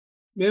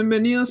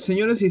Bienvenidos,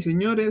 señores y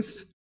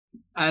señores,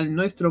 a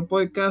nuestro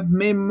podcast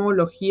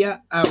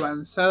Memologia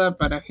Avanzada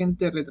para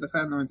gente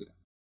retrasada, no mentira.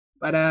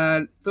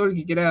 Para todo el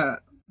que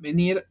quiera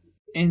venir a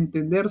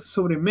entender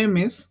sobre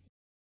memes,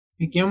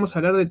 y que vamos a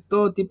hablar de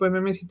todo tipo de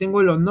memes, y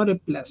tengo el honor, el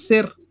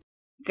placer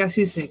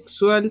casi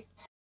sexual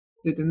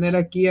de tener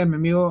aquí a mi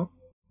amigo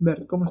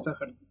Bert. ¿Cómo estás,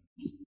 Bert?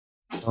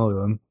 No,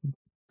 weón.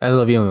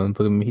 Hazlo bien, weón,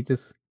 porque me dijiste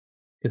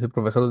que soy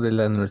profesor de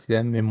la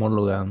Universidad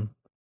Memologia del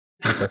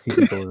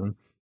Pacífico, weón.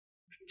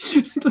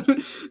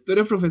 Tú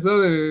eres profesor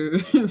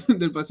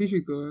del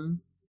Pacífico, ¿eh?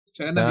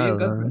 Ya ganas bien, Claro,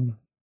 Castro.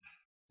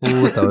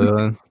 weón. Puta,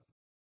 weón.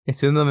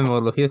 Estudiando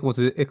memología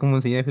es como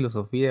enseñar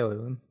filosofía,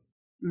 weón.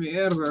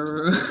 Mierda,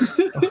 weón.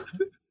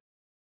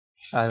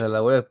 A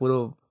la hora es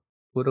puro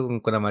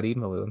con la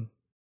marisma, weón.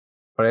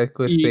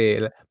 Parezco Y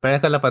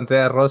parezco la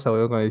pantalla rosa,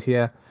 weón, cuando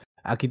decía,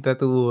 aquí te da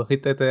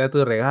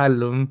tu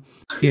regalo,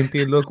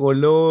 siente los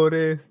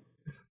colores.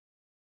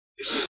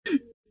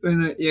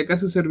 bueno, y acá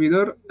su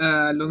servidor,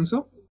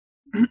 Alonso.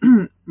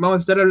 Vamos a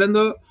estar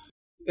hablando,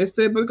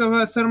 este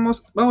podcast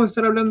vamos a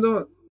estar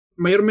hablando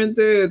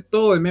mayormente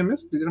todo de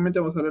memes, literalmente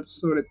vamos a hablar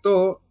sobre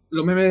todo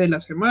los memes de la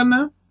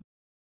semana.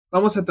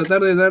 Vamos a tratar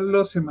de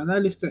darlo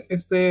semanal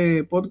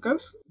este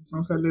podcast,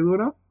 vamos a darle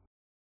duro.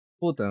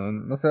 Puta,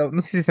 no sé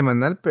si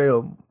semanal,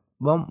 pero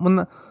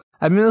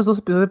al menos 2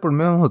 episodios por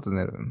mes vamos a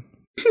tener, weón.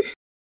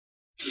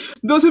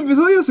 2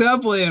 episodios se va a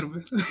poder.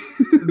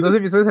 2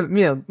 episodios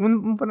mira,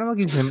 un programa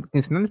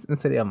quincenal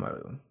sería mal,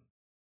 weón.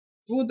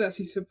 Puta,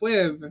 si se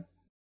puede.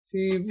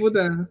 Si,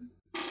 puta.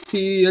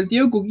 Si el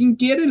tío Cuquín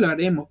quiere, lo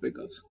haremos,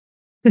 pecos.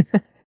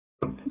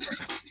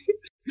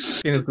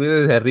 Que nos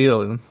cuide desde arriba,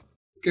 weón.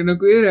 Que nos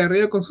cuide de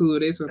arriba con su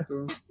dureza,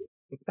 todo.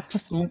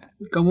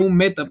 Como un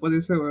meta, pues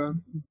ese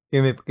weón.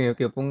 Que me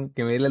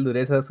dé la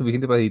dureza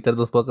suficiente para editar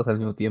 2 podcasts al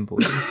mismo tiempo,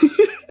 weón.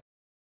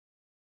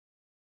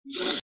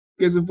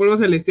 Que su polvo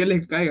celestial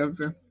les caiga,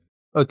 pe.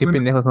 Oh, Bueno,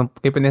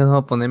 qué pendejos son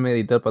a ponerme a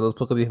editar para 2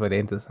 podcasts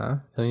diferentes,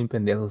 ¿ah? Son bien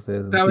pendejos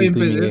ustedes. está bien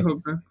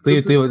pendejo, pe.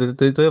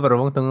 Estoy de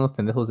Parrón, tengo unos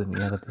pendejos de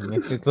mierda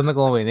también. Me explota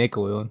como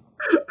Beneco, weón.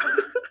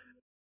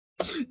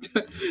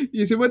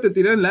 Y encima te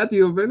tiran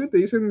látigo, pe, y te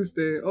dicen,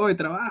 oye,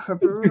 trabaja,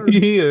 pe.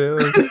 Sí, weón.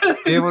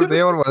 Te llevo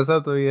por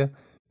WhatsApp todavía.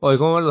 Oye,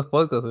 ¿cómo van los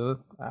podcasts,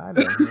 weón? Ah,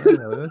 la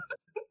mierda, weón.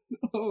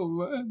 Oh,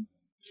 man.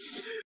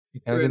 Y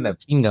te meten Bueno, la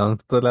pinga, weón,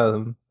 por todos lados,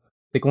 weón.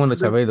 Estoy como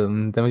los la, chabelos,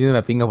 te meten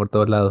la pinga por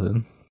todos lados,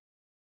 weón.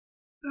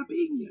 la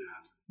pinga.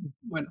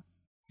 Bueno,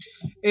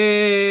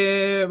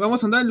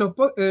 vamos a andar en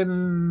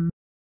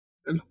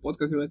los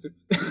podcasts, iba a decir.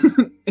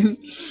 en,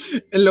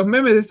 en los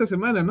memes de esta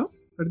semana, ¿no?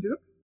 ¿Partido?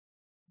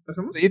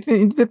 ¿Pasamos? Yo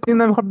tengo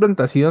una mejor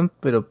plantación,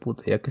 pero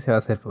puta, ya que se va a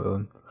hacer,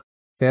 weón.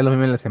 Sea lo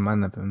mismo en la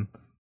semana, pero.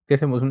 ¿Qué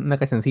hacemos? ¿Una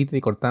cancioncita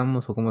y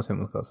cortamos o cómo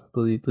hacemos cosas?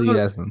 Tú No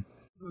dirás, sé, weón.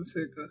 no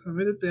sé, casa.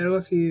 Métete algo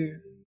así,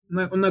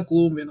 una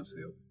cumbia, no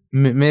sé.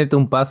 Métete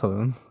un paso,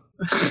 weón.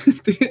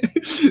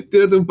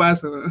 Tírate un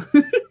paso, weón.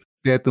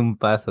 Tírate un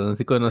paso, ¿no?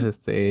 ¿Sí conoces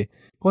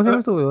 ¿Cómo se llaman Ah,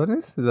 estos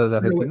weones? ¿Los de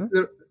Argentina?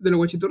 ¿De los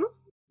guachiturros?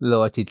 Los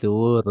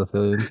guachiturros,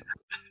 weón.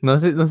 No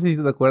sé si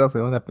tú te acuerdas,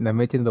 weón, la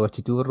mecha entre los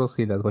guachiturros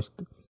y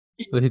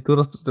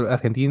guachiturros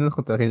argentinos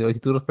contra los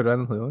guachiturros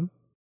peruanos, weón.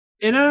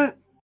 Era.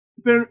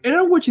 ¿Pero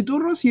eran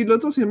guachiturros y el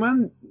otro se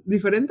llaman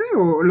diferente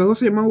o los dos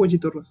se llaman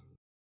guachiturros?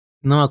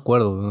 No me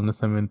acuerdo, weón,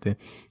 honestamente.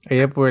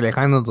 Allá por el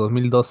lejano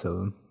 2012,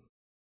 weón.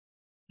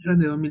 Eran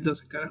de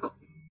 2012, carajo.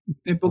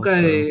 Época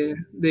Puta,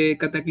 weón. de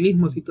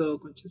cataclismos y todo,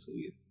 concha su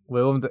vida.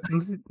 Huevón,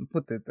 no sé si,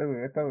 puta, esta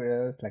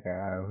weá es la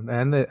cagada,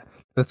 weón.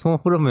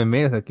 Somos puros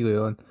memeros aquí,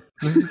 weón.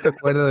 No sé si te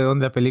acuerdas de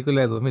dónde la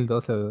película de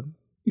 2012, weón.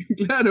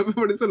 Claro,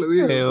 por eso lo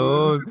digo.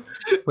 Weón,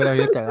 fue la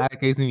vida cagada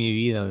que hice en mi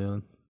vida,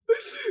 weón.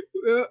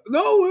 No,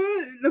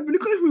 weón, la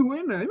película es muy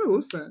buena, a mí me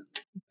gusta. A mí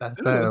me Hasta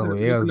gusta la weón,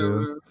 película,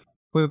 weón. weón.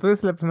 Pues tú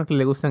eres la persona que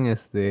le gustan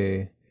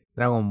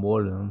Dragon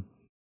Ball, weón.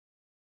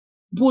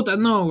 Puta,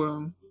 no,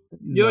 weón.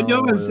 Yo No,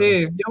 weón.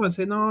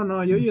 avancé,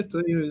 no, yo ya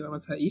estoy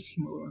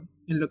avanzadísimo, weón.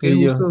 En lo que es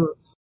Y yo.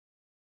 gustos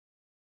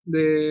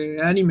de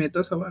anime,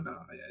 todo eso, bueno,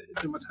 ya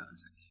estoy más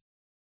avanzadísimo.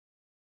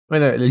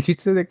 Bueno, el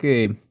chiste de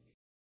que.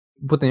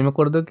 Puta, yo me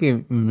acuerdo que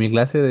en mi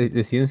clase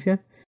de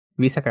ciencia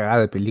vi esa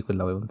cagada de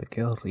película, weón. Te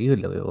queda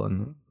horrible, weón,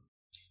 ¿no?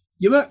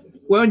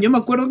 Weón, yo me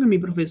acuerdo que mi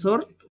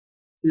profesor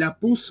la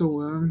puso,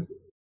 weón.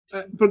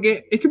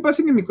 Porque es que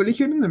pasa que en mi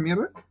colegio era una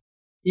mierda.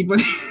 Y,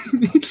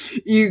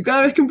 y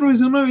cada vez que un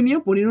profesor no venía,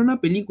 ponían una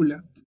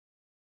película.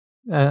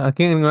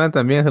 Aquí en Inglaterra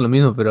también es lo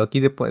mismo, pero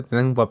aquí te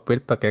dan un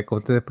papel para que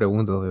contestes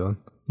preguntas, weón.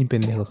 Bien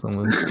pendejos son,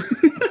 weón.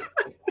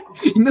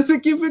 Y no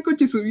sé quién fue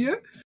coche su vida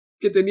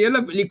que tenía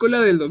la película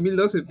del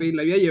 2012, pe, y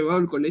la había llevado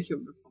al colegio,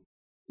 pe,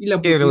 y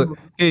la pusimos.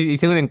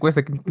 Hicieron una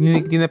encuesta, ¿quién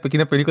tiene una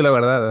pequeña película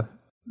guardada?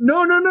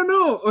 No, no, no,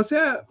 no. O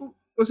sea,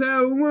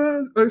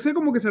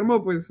 como que se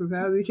armó, pues. O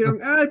sea, dijeron,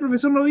 el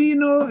profesor no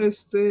vino,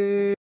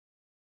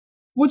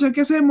 pucha,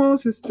 ¿qué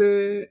hacemos?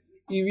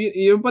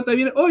 Y un pata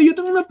viene, oh, yo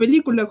tengo una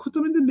película,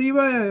 justamente le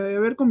iba a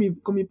ver con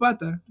mi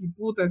pata. Y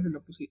puta, se la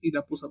puse, y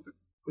la puso, pe,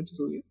 concha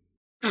su vida.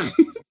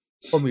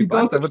 Con mi Y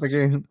todos, pata, puta,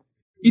 que.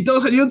 y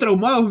todos salieron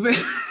traumados, pe.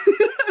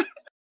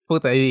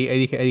 Puta, ahí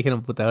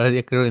dijeron, puta, ahora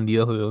ya creo en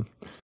Dios, weón.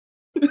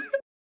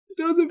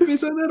 Todos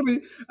empezaron a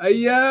reír.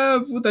 Ahí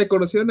ya, puta,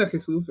 conocieron a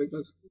Jesús,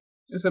 fecos.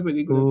 Esa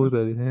película. Pues.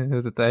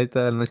 Puta, ahí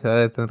toda la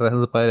noche están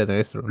rezando Padre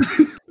Nuestro.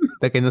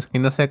 Hasta que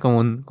no sea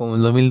como en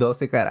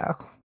 2012,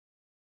 carajo.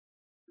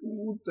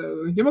 Puta,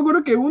 güey. Yo me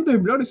acuerdo que hubo un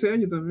temblor ese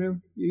año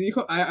también. Y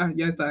dijo,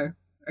 ya está,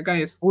 acá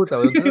es. Puta,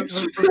 weón, ¿no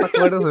te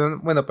acuerdas,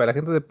 weón? Bueno, para la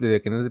gente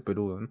de que no es de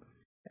Perú, weón.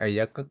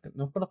 Allá,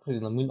 no recuerdo si en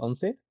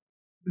 2011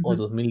 o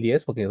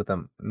 2010, porque yo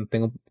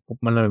tengo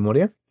mala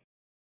memoria.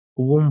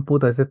 Hubo un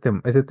puta ese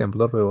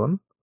temblor,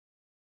 weón.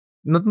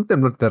 No un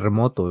temblor,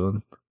 terremoto,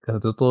 weón. Que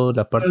azotó toda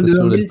la El parte de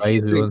sur del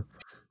país, 2007. weón.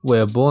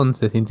 Huevón,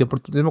 se sintió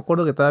por yo me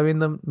acuerdo que estaba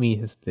viendo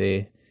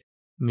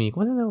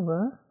 ¿cómo se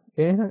llama?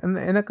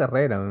 En la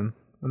carrera, weón.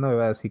 Una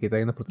huevada así que estaba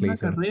viendo por Una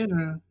televisión.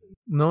 carrera.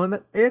 No,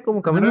 era como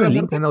 ¿La camino carrera del de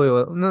Inca, muerte? una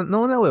huevada.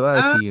 No, una huevada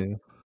Ah, así,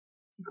 weón.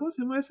 ¿cómo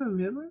se llama esa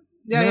mierda? No me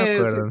Ya, sí.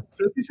 acuerdo.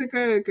 Pero sí sé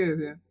qué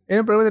decía. Era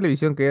un programa de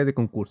televisión que era de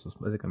concursos,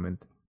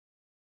 básicamente.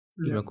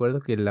 Y me Ya. acuerdo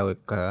que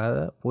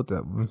cagada,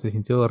 puta, se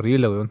sintió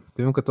horrible, weón.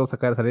 Tuvimos que todos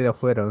salir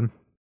afuera, weón.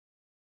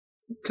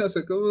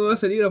 Casa, ¿cómo va a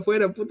salir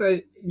afuera, puta? Yo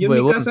en mi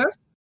Huevón. casa,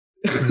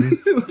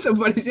 Ujú. puta,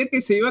 parecía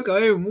que se iba a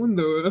acabar el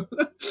mundo, weón.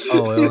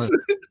 Oh, weón.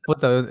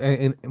 Puta,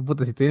 weón,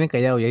 puta, si estoy bien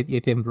callado y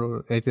hay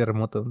temblor, hay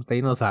terremoto, de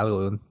ahí no salgo,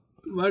 weón.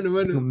 Mano,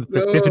 Prefiero no,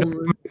 quedarme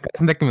en casa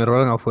antes que me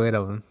roben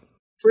afuera, weón.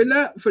 fue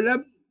la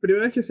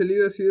primera vez que he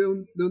salido así de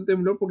un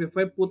temblor porque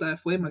fue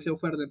demasiado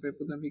fuerte,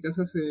 puta, mi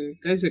casa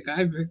casi se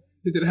cae,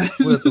 literal.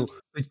 Puta, tu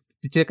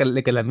pinche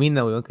de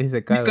calamina, weón, que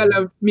se cae,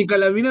 weón. Mi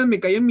calamina me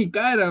cayó en mi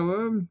cara,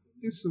 weón.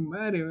 Qué su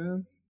madre,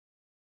 weón.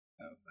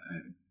 Ah,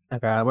 madre.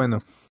 Acá, bueno,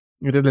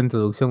 esta es la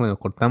introducción, bueno,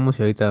 cortamos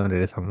y ahorita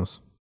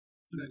regresamos.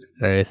 Dale.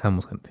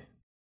 Regresamos, gente.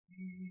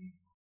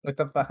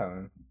 Esta paja,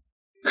 weón.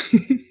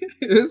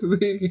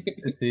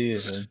 Sí. Sí,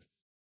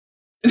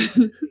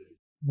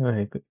 weón.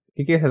 Ay,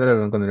 ¿qué quieres hablar,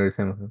 weón, cuando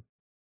regresemos, weón?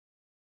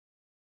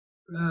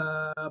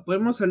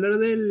 Podemos hablar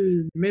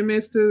del meme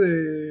este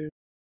de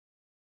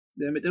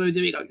meterme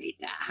mi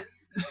colita.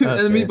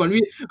 Mi Ok.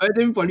 polvito,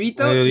 meter mi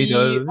polvito Ay, y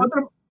ahorita,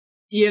 otro.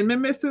 Y el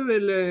meme este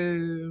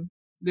del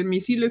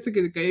misil este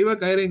que iba a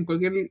caer en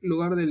cualquier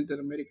lugar del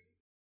Latinoamérica.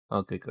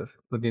 ok, cosa.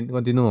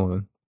 Continúo,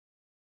 weón.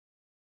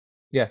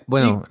 Ya, Y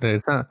bueno,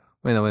 regresando.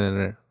 Bueno.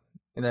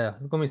 Nada,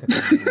 comienza,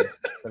 comienza.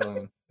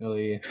 Perdón, me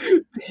olvidé.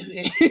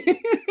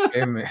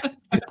 M.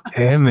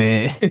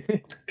 M.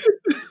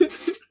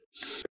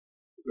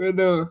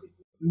 bueno,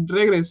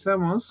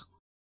 regresamos.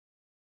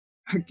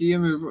 Aquí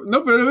en el.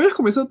 No, pero lo hubieras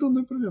comenzado tú, no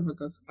hay problema,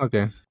 casa. Ok.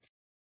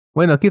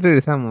 Bueno, aquí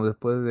regresamos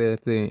después de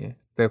este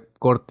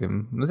corte.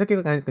 No sé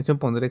qué canción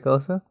pondré,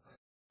 causa,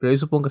 pero yo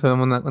supongo que será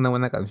una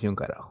buena canción,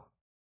 carajo.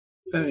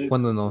 Está bien.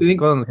 ¿Cuándo no? Sí,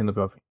 ¿Cuándo no siendo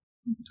papi?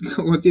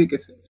 como tiene que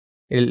ser.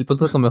 El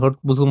podcast con mejor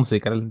gusto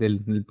musical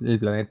del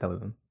planeta,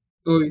 weón.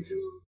 Uy,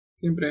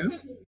 siempre, ¿eh?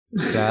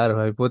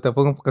 Claro, ay, puta,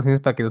 pongo canciones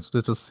para que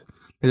nuestros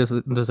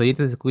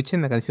oyentes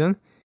escuchen la canción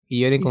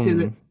y lloren Y se,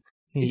 con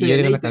y se y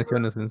lloren con las deleite,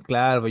 weón. canciones.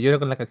 Claro, lloren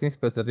con las canciones,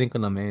 pero se ríen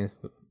con los memes.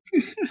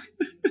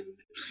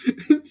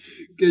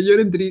 que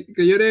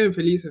lloren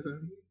felices,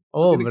 weón. Como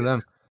Oh, tiene que ser.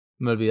 verdad,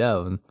 me he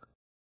olvidado.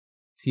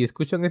 Si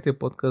escuchan este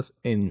podcast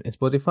en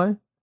Spotify,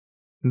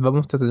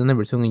 vamos a hacer una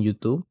versión en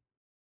YouTube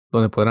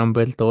donde podrán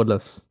ver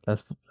todas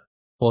las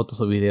fotos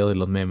o videos de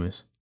los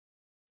memes.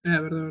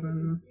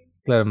 Verdad.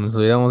 Claro, nos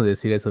olvidamos de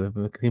decir eso,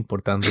 que es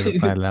importante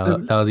para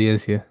la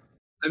audiencia.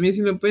 También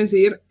si me pueden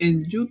seguir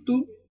en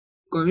YouTube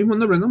con el mismo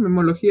nombre, ¿no?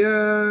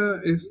 Memología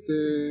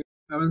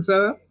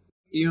Avanzada.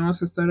 Y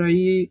vamos a estar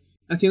ahí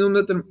haciendo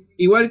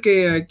igual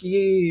que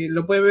aquí,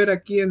 lo pueden ver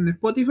aquí en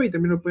Spotify y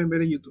también lo pueden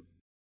ver en YouTube.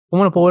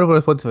 ¿Cómo lo puedo ver por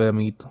Spotify,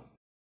 amiguito?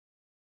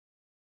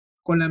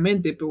 Con la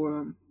mente, pero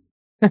weón.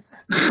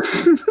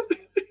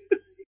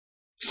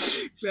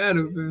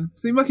 Claro, pero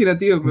soy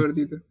imaginativo, pero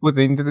ahorita.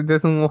 Puta,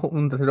 intentas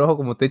un tercer ojo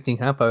como Teching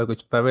Hub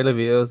para ver los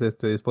videos de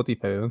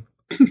Spotify, weón.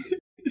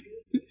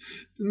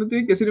 No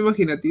tiene que ser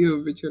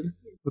imaginativo, pecholo.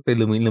 Puta,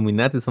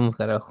 Illuminati somos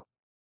carajo.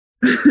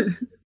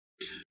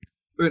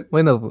 Bueno,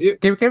 Bueno,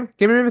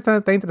 ¿qué meme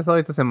está interesado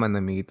esta semana,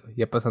 amiguito?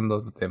 Ya pasando a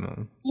otro tema,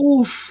 weón.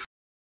 uff,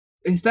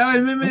 estaba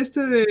el meme ¿Eh? este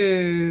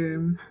de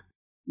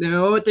me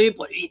voy a meter mi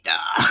polvita.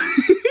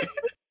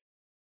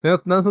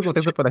 No es un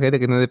contexto para gente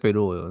que no es de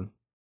Perú, weón.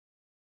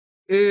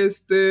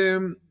 Este,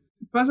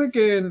 pasa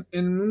que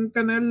en un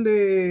canal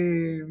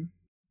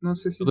no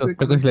sé si es el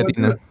canal Frecuencia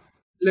 4 latina.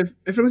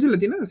 ¿es frecuencia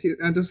latina? Sí,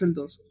 entonces el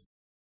 2.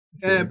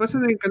 Sí. Pasa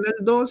en el canal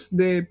 2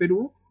 de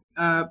Perú,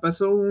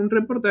 pasó un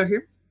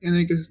reportaje en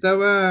el que se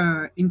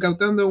estaba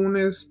incautando un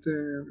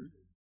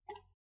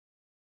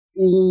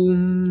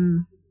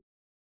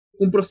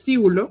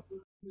prostíbulo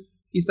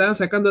y estaban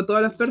sacando a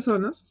todas las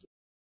personas.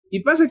 Y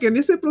pasa que en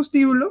ese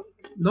prostíbulo,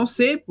 no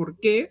sé por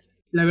qué,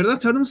 la verdad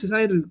ahora no se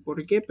sabe el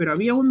por qué, pero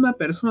había una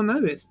persona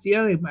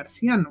vestida de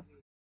marciano.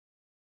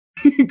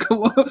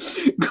 como,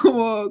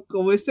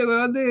 como este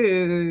weón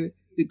de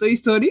Toy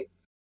Story.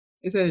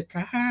 Ese de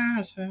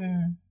casa.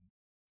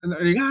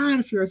 El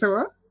Garfio, esa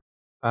weón.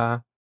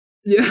 Ah,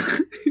 Ya.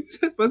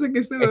 Pasa que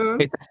este weón.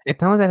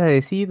 estamos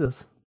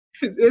agradecidos.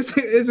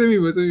 Ese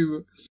mismo.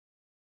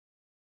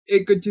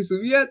 el coche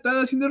subía,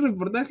 estaba haciendo el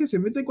reportaje, se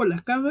mete con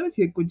las cámaras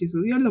y el coche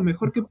subía lo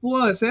mejor que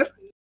pudo hacer.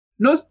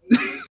 No,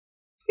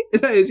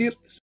 era decir,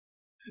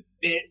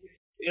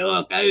 yo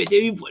acá me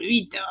metí mi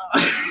polvito.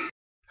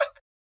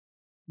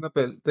 No,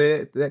 pero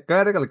te acabo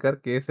de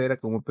recalcar que esa era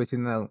como una especie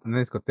de una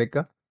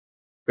discoteca,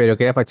 pero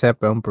que era fachada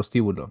para un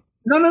prostíbulo.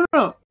 No,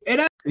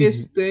 era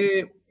Sí.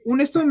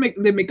 un esto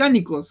de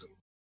mecánicos.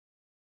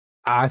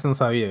 Ah, eso no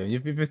sabía.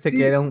 Yo pensé que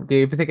Sí, era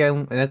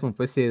como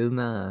especie de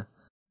una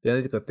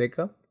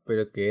discoteca,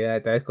 pero que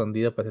estaba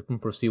escondida para ser un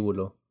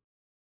prostíbulo.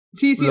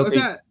 sí, Lo o que,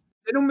 sea,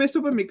 era un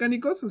esto para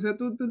mecánicos, o sea,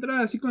 tú te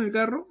entrabas así con el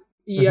carro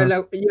y,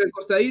 ajá. y al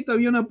costadito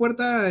había una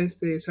puerta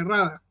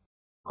cerrada de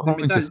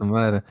Concha su metal.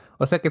 madre.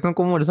 O sea que son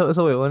como esos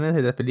huevones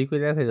de las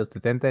películas de los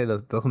 70 de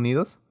los Estados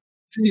Unidos.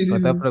 Sí, sí, sí.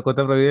 Cuando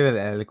está prohibido el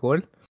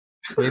alcohol.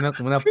 Había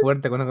como una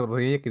puerta con una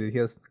contraseña que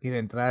decías que iba a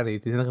entrar y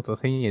tenías una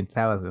contraseña y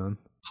entrabas, weón.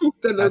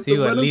 Te lo Así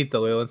tomaron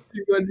igualito, weón.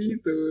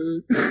 igualito,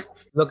 weón.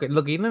 Lo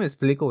que yo no me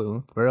explico,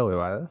 weón, pero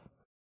huevadas,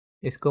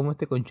 es como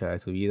este concha de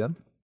su vida,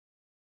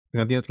 que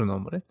no tiene otro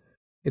nombre,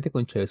 este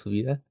concha de su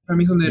vida, Para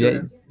mí es un ya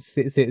héroe.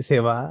 se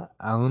va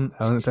a una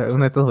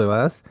de estas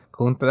huevadas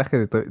con un traje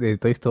de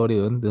Toy Story,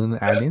 weón, de un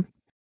alien,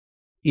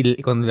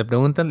 y cuando le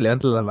preguntan,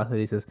 levanta la mano y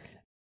dices,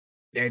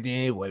 ya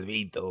tiene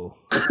huevito.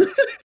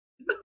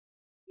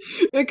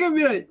 Es que,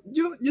 mira,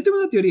 yo tengo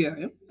una teoría,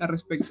 al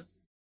respecto.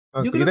 Yo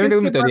Ok, yo creo que también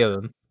tengo mi este pata, teoría,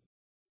 weón.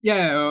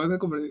 ya, vamos a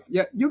compartir.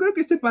 Ya, yo creo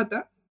que este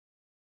pata,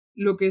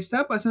 lo que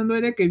estaba pasando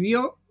era que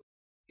vio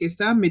que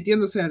estaban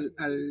metiéndose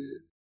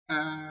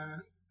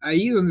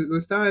ahí donde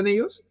estaban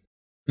ellos,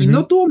 y Ujú,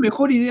 no tuvo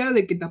mejor idea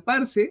de que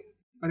taparse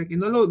para que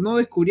no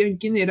descubrieran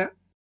quién era,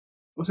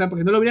 o sea,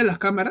 porque no lo vieran las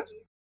cámaras.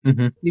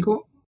 ujú.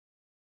 Dijo,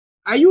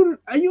 hay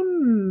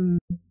un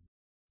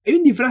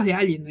disfraz de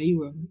alien ahí,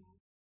 weón.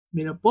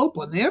 ¿Me lo puedo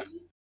poner?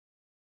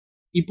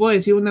 Y puedo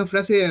decir una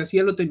frase así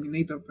a lo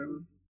Terminator,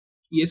 pero...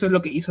 Y eso es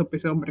lo que hizo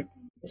ese hombre.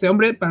 Ese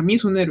hombre para mí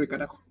es un héroe,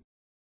 carajo.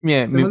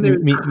 Mira, Ese man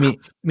debe-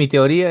 mi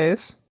teoría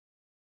es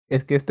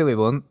que este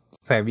huevón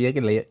sabía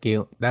que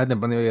tarde o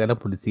temprano iba a llegar la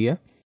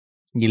policía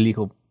y él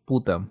dijo,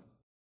 puta,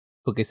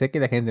 porque sé que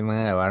la gente me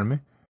va a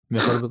grabarme,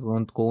 mejor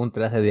voy con un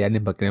traje de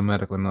alien para que no me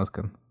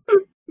reconozcan.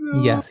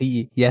 No, Y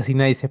así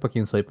nadie sepa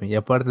quién soy, pe. Y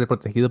aparte de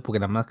protegido porque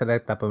la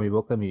máscara tapa mi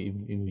boca y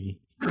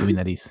mi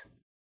nariz.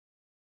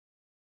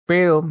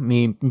 Pero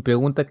mi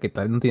pregunta que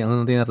tal no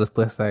tiene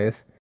respuesta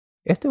es,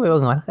 ¿este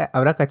huevón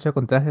habrá cachado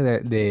con traje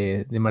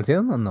de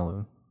marciano o no,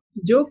 huevón?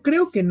 yo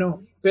creo que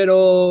no,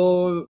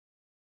 pero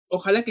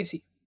ojalá que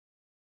sí.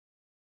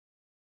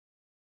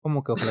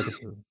 ¿Cómo que ojalá que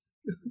sí, huevón?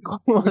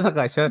 ¿Cómo vas a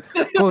cachar?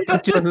 ¿Cómo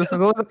tan chivas eso?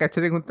 ¿Cómo vas a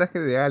cachar en un traje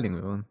de alien,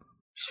 huevón?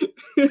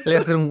 Le vas a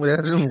hacer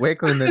un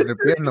hueco en la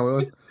entrepierna,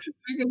 huevón.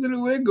 Hay que hacer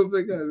un hueco,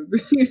 pecado.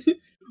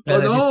 Le O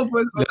vas a decir, no,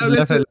 pues, o le, tal le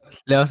vez, vas a,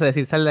 le vas a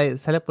decir,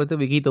 sale por tu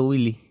piquito,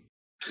 Willy.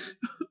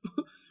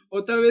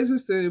 o tal vez,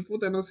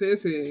 puta, no sé,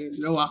 se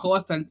lo bajó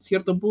hasta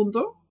cierto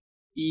punto Ujú.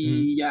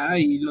 y ya,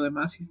 y lo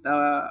demás sí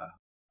estaba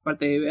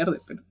parte de verde,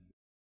 pero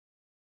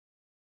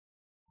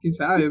quién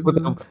sabe,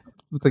 Puta,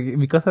 pero...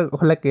 mi casa,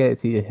 ojalá que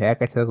si se haya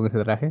cachado con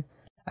ese traje,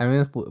 al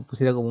menos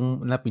pusiera como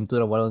una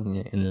pintura o algo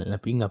en la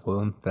pinga,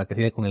 huevón, para que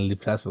siga con el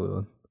disfraz,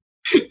 huevón.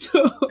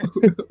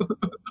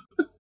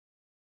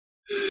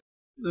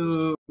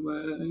 No,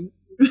 man.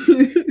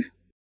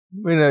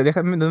 Bueno,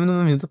 dame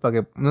unos minutos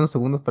unos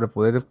segundos para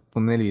poder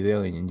poner el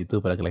video en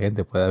YouTube para que la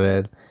gente pueda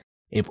ver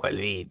el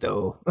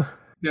polvito.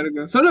 Claro,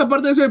 claro. Solo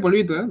aparte de eso de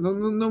polvito, ¿eh? No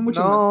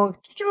mucho más. No,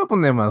 yo voy a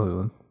poner más,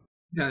 huevón.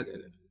 Dale,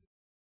 dale.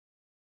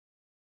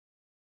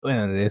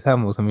 Bueno,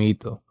 regresamos,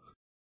 amiguito.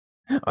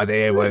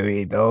 Oye, el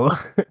polvito. Vaya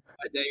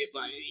mi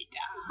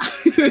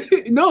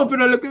polvita. No,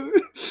 pero lo que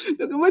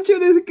más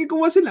chévere es que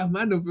cómo hacen las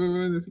manos, pero,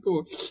 bueno, así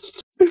como...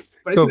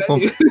 Parece Como,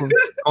 de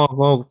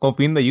como, alguien. como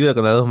pidiendo ayuda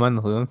con las dos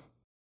manos, huevón.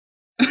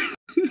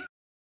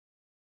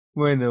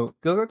 Bueno,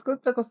 ¿qué otra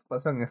cosa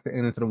pasa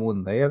en nuestro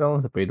mundo? Ahí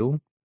hablamos de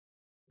Perú.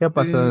 ¿Qué ha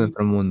pasado en Eh,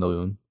 nuestro mundo,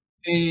 weón?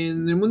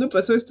 en el mundo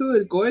pasó esto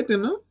del cohete,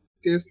 ¿no?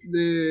 Que es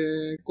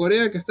de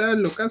Corea, que estaba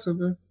en locazo,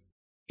 pues.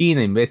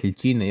 China, imbécil,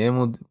 China.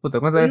 Puta,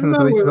 ¿cuántas La veces nos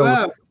misma ha dicho eso?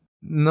 huevada.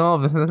 No,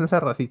 pues no es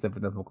racista,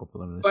 pero tampoco,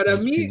 pero Para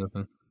los mí, chinos,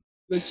 ¿no?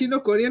 los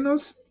chinos,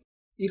 coreanos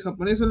y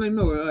japoneses son la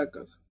misma huevada,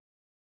 acaso.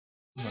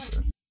 No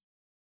creo.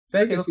 Creo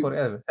 ¿Sabes que que hay dos sí.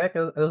 Coreas? ¿Sabes que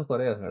hay dos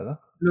Coreas, verdad?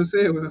 Lo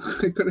sé, weón.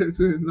 Hay Corea del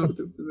Sur y del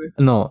Norte, pues.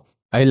 No,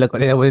 hay la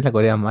Corea buena y la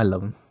Corea mala,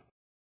 weón.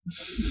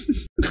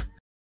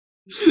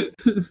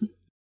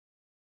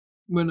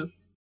 Bueno,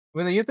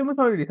 Bueno, yo estoy muy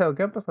familiarizado.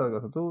 ¿Qué ha pasado,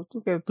 cosa?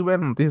 Tú ves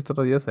noticias todos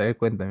los días, a ver,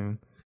 cuéntame.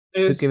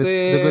 Tú que ves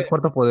este.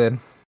 cuarto poder.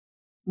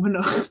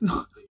 Bueno,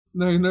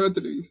 no veo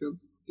televisión.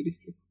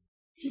 Triste.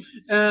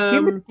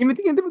 ¿Quién ve, Am, quién ve,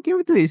 quién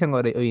ve televisión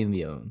hoy en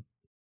día, weón?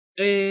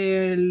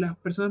 las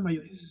personas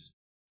mayores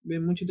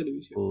ven mucha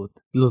televisión.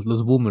 Puta,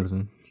 los boomers,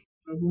 weón.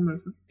 Los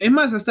boomers, ¿no? Es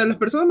más, hasta las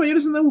personas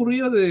mayores se han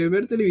aburrido de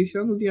ver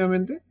televisión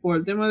últimamente por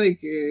el tema de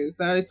que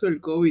está esto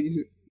del COVID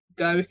y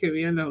cada vez que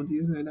veían las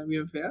noticias eran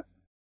bien feas.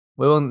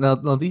 Huevón,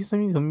 las noticias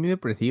son muy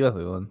depresivas,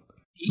 huevón.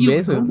 Y,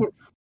 ¿Ves, weón, huevón?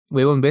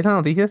 Huevón, ves las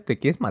noticias, te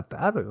quieres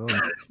matar, huevón.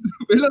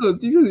 Ves las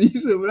noticias y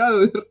dice,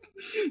 brother,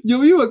 yo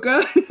vivo acá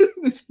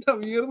en esta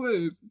mierda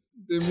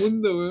de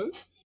mundo, weón.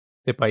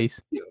 De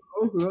país.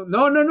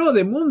 No,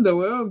 de mundo,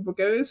 weón.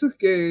 Porque a veces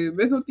que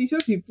ves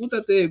noticias y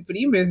puta te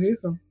deprimes,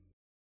 viejo. Es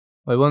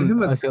Huevón,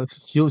 demasiado.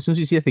 si un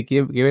suicida se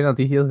quiere ver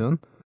noticias, huevón,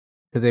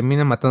 se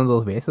termina matando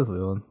 2 veces,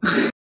 huevón.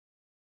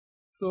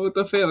 No,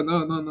 está feo,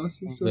 no,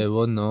 sí, eso.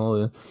 Huevón, no,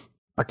 huevón.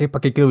 ¿Para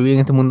qué quiero vivir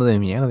en este mundo de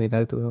mierda?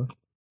 Dirá tú, huevón.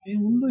 Es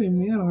un mundo de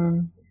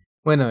mierda.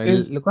 Bueno,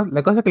 Es.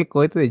 la cosa es que el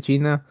cohete de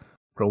China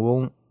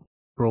probó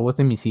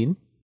este misil.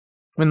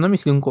 Bueno, no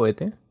misil, un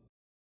cohete.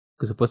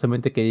 Que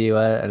supuestamente quería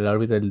llevar a la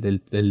órbita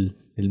de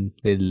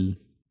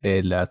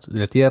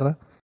la Tierra.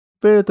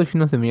 Pero estos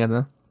chinos de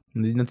mierda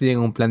no tenían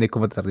un plan de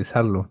cómo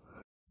aterrizarlo.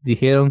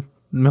 Dijeron,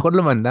 mejor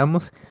lo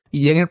mandamos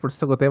y ya en el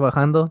proceso que esté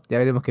bajando, ya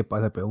veremos qué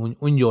pasa, pero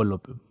un YOLO,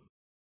 pero.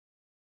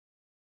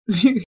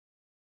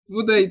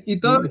 Puta,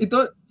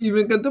 y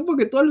me encantó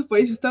porque todos los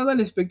países estaban a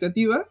la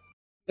expectativa.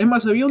 Es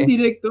más, había un Eh,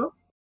 directo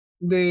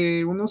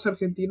de unos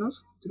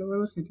argentinos, creo que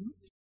eran argentinos,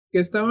 que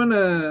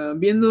estaban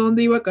viendo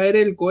dónde iba a caer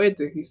el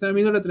cohete y estaban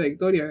viendo la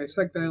trayectoria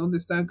exacta de dónde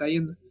estaban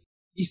cayendo.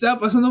 Y estaba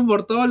pasando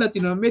por toda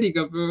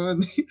Latinoamérica, pero.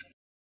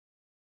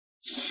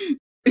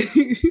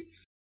 Y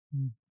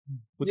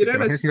Puta, era ¿te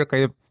imaginas si gracioso. lo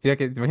cae,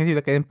 te imaginas si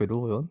lo cae en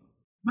Perú, weón?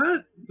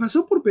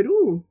 Pasó por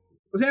Perú.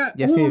 O sea,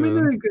 Ya hubo un sé, momento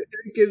weón.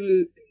 en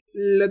que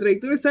la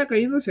trayectoria estaba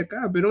cayendo hacia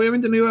acá, pero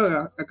obviamente no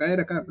iba a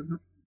caer acá, pues, ¿no?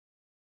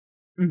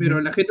 Pero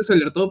Ujú. la gente se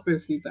alertó,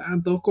 pues, y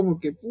estaban todos como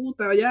que,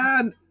 puta,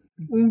 ya,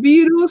 un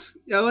virus,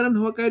 y ahora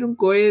nos va a caer un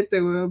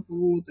cohete, weón,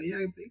 puta,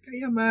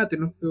 ya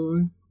mátenos, pues,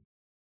 weón.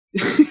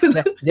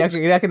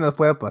 Ya que nos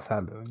pueda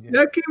pasar, weón. Ya.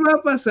 Ya, ¿qué va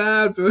a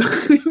pasar, pues?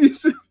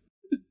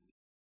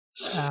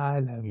 Ah,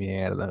 la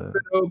mierda, weón.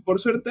 Pero por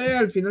suerte,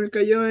 al final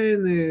cayó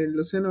en el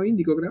Océano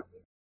Índico, creo.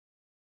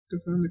 Que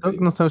fue donde Creo que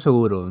cayó. no estoy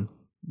seguro, weón.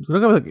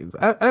 Creo que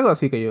algo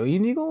así cayó.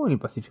 Índigo o en el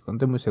Pacífico, no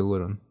estoy muy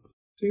seguro.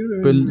 Sí, creo que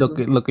Pero en lo el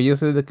que, lo que yo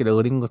sé es de que los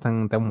gringos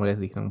están tan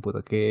molestos, dijeron,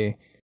 puta, qué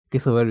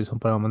soberbios son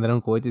para mandar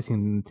un cohete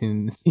sin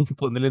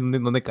ponerle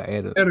dónde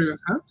caer, weón.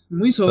 soberbios, ¿ah?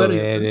 Muy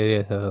soberbios, ¿ah?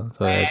 Soberbios, weón,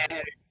 soberbios.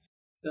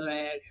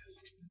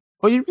 Soberbios.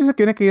 Oye, yo pienso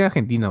que viene a caer en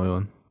Argentina,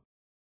 weón.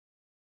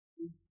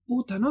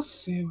 Puta, no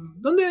sé,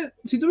 weón. ¿Dónde,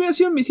 si tú hubieras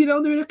sido un misil, ¿a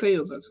dónde hubieras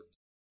caído, caso?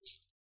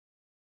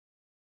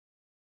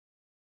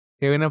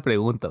 Qué buena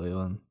pregunta,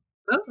 weón.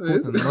 ¿Ah?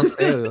 ¿Ves? Puta, no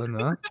sé, weón,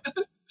 ¿no?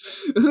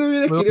 ¿Dónde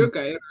hubieras querido Weón,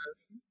 caer?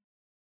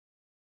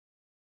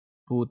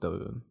 puta,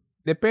 weón.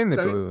 Depende,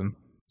 pues, ¿Sabes? weón.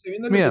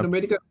 Sabiendo Mira,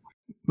 Latinoamérica.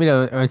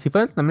 a ver, si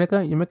fuera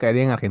Latinoamérica, yo me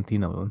caería en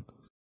Argentina, weón.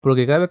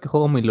 Porque cada vez que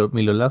juego mi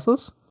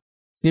lolazos,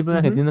 siempre en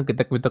Ujú. argentino que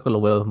me toca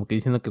los huevos, como que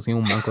diciendo que soy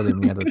un manco de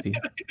mierda, tío.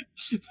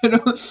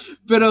 Pero,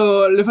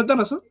 pero, ¿le falta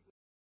razón?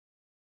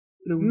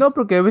 Pregunto. No,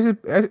 porque a veces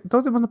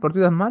todos tenemos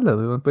partidas malas,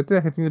 weón. Pero este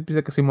argentino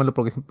piensa que soy malo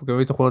porque he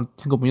visto jugar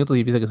 5 minutos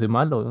y piensa que soy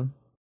malo, weón.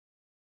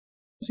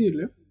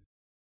 Posible.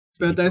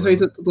 Pero Sí, tal vez pues, has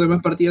visto weón. tus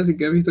demás partidas y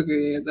que has visto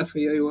que te has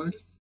fallado igual.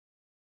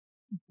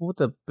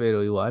 Puta,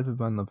 pero igual, pues,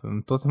 mano,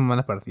 pues, todos son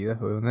malas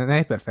partidas, weón.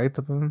 Nadie es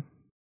perfecto, pues.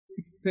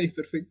 Ay,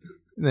 perfecto.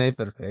 Nadie es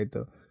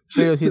perfecto.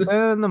 Pero si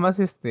fuera nomás,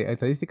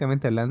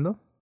 estadísticamente hablando,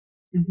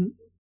 Ujú.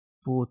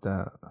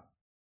 puta.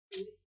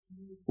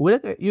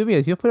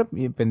 Mira, si yo fuera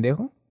bien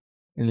pendejo,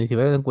 en el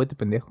ciudad de un cohete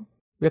pendejo,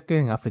 hubiera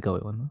quedado en África,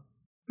 weón, ¿no?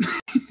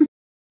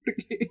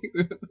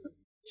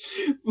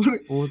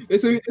 Por- Puta.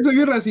 Eso es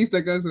bien racista,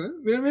 acaso, ¿eh?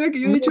 Mira que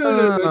yo he No, dicho los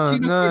no, no,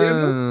 chinos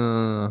coreanos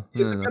no,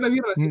 y esa no, no. cara es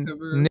bien racista,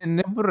 pero. No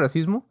es por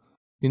racismo,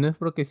 sino es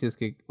porque si es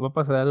que va a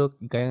pasar algo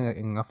y cae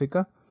en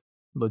África,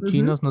 los Ujú.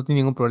 chinos no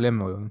tienen ningún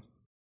problema, weón.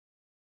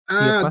 Si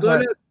Ah, tú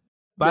hablas. Ya,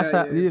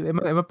 pasa, ya,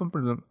 ya.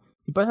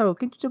 si pasa algo,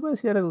 ¿quién chucha puede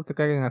decir algo que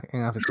caiga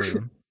en África,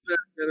 weón?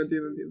 Claro, claro,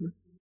 entiendo.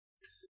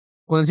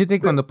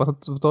 Pero, Cuando pasó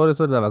todo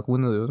eso de la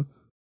vacuna, weón.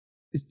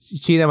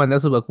 China mandó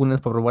sus vacunas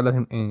para probarlas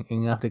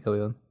en África,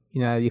 weón. Y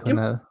nadie dijo yo,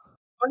 nada.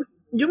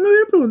 yo me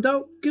hubiera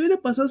preguntado, ¿qué hubiera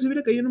pasado si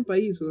hubiera caído en un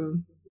país,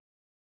 weón?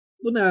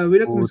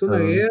 Hubiera comenzado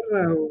Puta, una weón.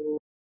 guerra, o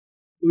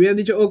hubieran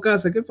dicho, oh,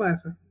 casa, ¿qué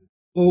pasa?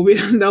 O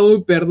hubieran dado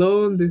un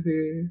perdón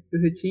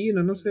desde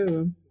China, no sé,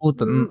 weón.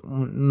 Puta,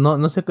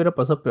 no sé qué hubiera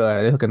pasado, pero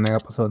agradezco que no haya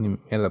pasado ni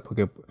mierda,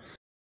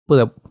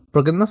 puta,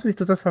 porque no sé si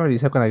tú estás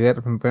familiarizado con la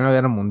Primera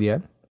Guerra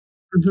Mundial,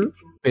 Ujú.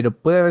 pero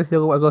puede haber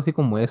sido algo así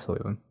como eso,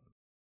 weón.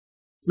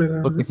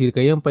 ¿Verdad, Porque no? si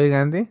caía un país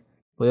grande,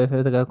 puede ser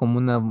atacado como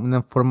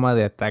una forma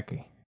de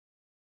ataque.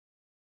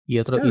 Y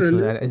otro, Claro, en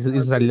realidad, y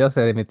sus aliados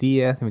se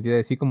metía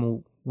así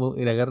como hubo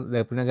en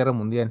la Primera Guerra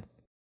Mundial.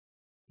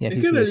 Y es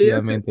así que en realidad,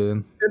 sucesivamente,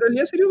 weón. en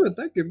realidad sería un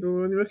ataque,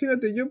 pero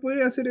imagínate, yo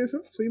podría hacer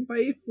eso, soy un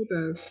país, puta,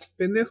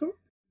 pendejo,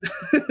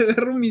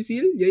 agarro un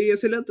misil y ahí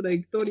hace la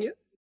trayectoria,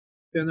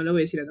 pero no le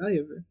voy a decir a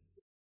nadie, pues.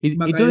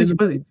 Va a Y caer en un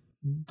país.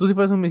 tú si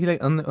fueras un misil, ¿a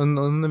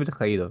dónde hubieras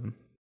caído?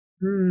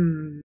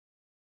 Mmm,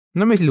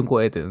 No misil, un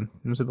cohete, weón.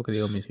 No sé por qué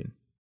digo misil.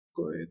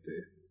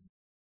 cohete.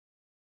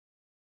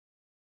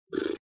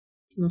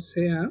 No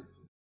sé, ¿ah?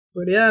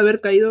 Podría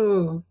haber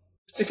caído.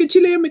 Es que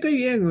Chile ya me cae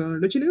bien,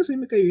 weón. Los chilenos a mí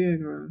me caen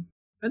bien, weón.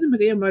 Antes me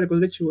caían mal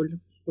con el chibolo,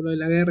 por lo de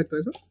la guerra y todo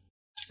eso.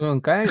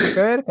 Bueno, cabe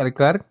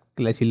recalcar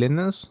que las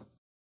chilenas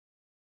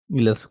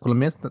Y las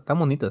colombianas están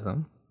bonitas,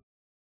 ¿no?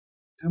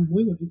 Está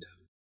muy bonita.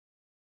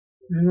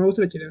 Me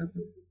gusta la chilena.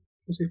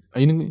 Pues sí.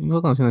 Yo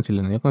no conocí una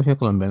chilena, yo conocí una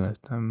colombiana.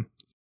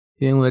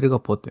 Tienen un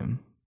rico pote.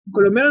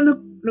 Colombiano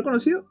no he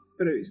conocido,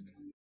 pero he visto.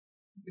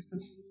 Está.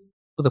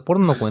 Puta,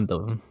 porno no cuenta,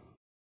 weón.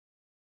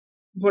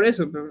 Por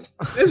eso, pero. Eso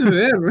es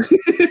ver.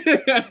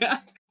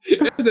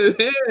 Eso es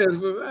ver,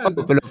 Ojo,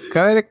 mano. pero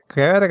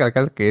cabe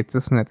recalcar que esta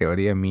es una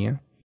teoría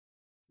mía.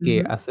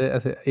 Que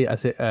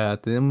Ujú.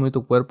 tener muy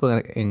tu cuerpo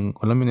en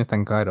Colombia no es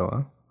tan caro,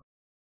 ¿ah?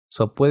 O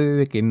sea, puede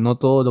de que no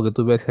todo lo que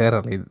tú veas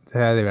sea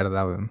de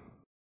verdad, weón.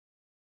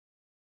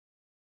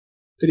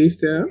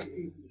 Triste, ¿eh?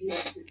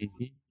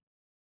 Sí.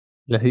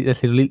 No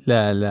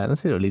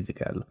celulitis,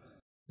 Carlos.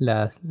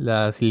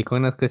 Las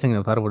siliconas crecen en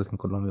los árboles en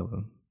Colombia,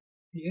 weón.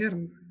 Mierda.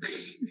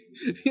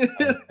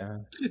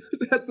 Ah, ya. O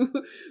sea,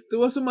 tú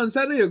vas a un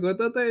manzano y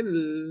acotata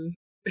el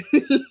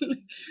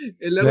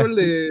La- árbol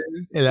de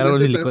El las árbol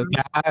de tetas.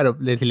 silicona, claro,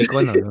 de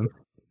silicona, weón.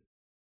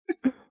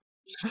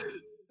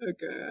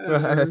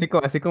 Acá,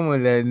 Así como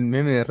el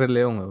meme de Rey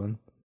León, weón.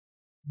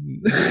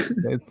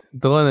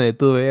 Todo donde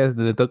tú veas,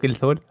 donde toque el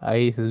sol,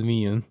 ahí ese es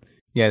mío.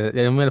 Y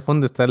muy al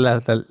fondo están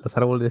los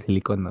árboles de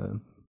silicona,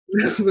 weón.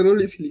 los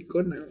árboles de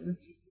silicona, weón.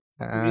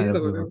 Ah, Mierda,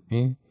 pues, weón.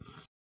 ¿sí?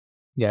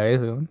 Ya ves,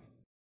 weón.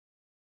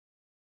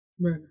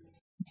 Bueno.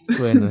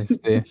 Bueno,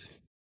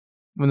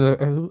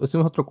 bueno,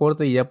 hacemos otro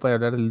corte y ya para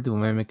hablar del último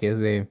meme que es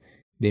de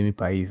mi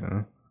país,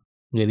 ¿no?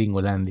 De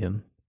Gringolandia,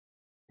 ¿no?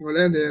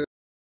 Holanda,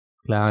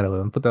 Claro,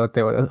 weón. Puta,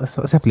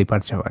 vas a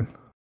flipar, chaval.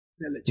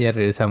 ya la Ya chica.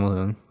 regresamos,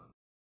 weón.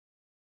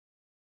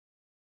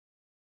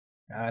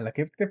 Ah,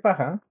 qué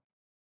paja.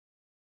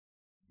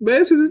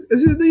 ¿Ves? Eso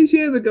estoy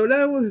diciendo que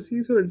hablábamos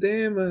así sobre el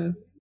tema.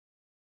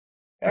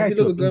 Ay, Así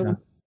lo tocamos.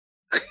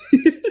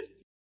 chupapinga.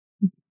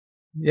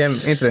 Ya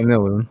entra de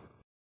nuevo, weón.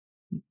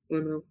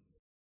 Bueno,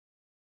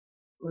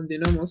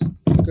 continuamos.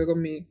 Acá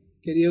con mi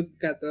querido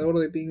catador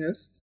de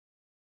pingas.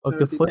 ¿O A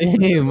qué ver, fue, Tito,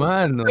 cuéntame.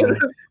 mano?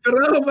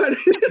 Perdón,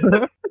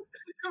 man.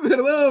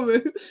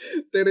 Perdón,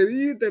 te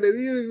agredí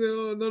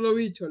y no lo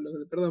vi, cholo.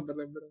 Perdón.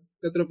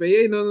 Te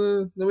atropellé y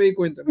no me di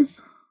cuenta, man.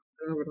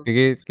 Perdón.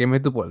 Que me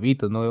tu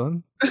polvito, ¿no,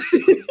 weón?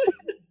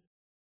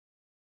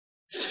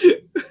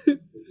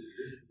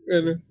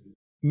 Bueno,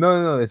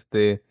 No, no,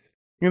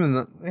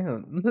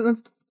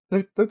 ¿tú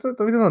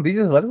viste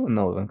noticias o algo?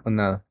 No, weón, con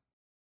nada.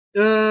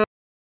 ah,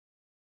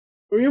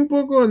 vi un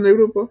poco en el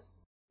grupo.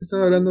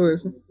 Están hablando de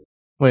eso.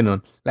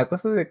 Bueno, la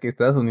cosa es de que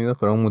Estados Unidos,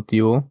 por un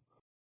motivo,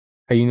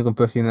 hay una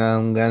compañía,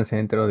 un gran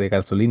centro de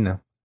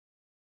gasolina.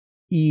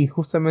 Y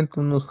justamente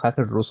unos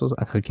hackers rusos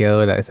han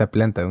hackeado esa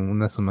planta,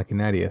 unas de sus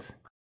maquinarias.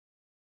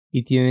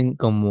 Y tienen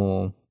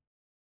como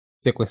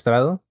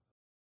secuestrado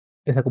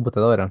esa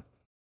computadora.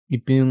 Y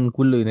piden un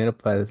culo de dinero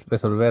para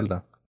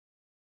resolverla.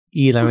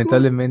 Y ¿Cómo?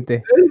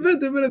 lamentablemente,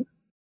 Espérate.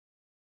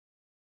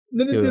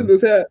 No te sí, entiendo. weón, O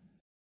sea,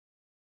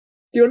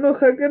 ¿que unos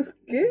hackers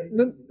qué?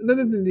 No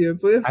te entendí.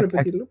 ¿Puedes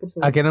repetirlo, por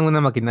favor? hackearon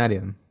una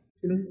maquinaria.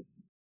 Si no,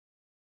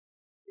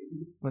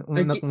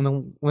 Una, aquí.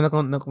 una,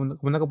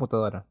 una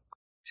computadora.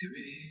 Se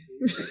ve.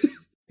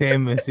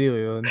 Sí,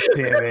 weón.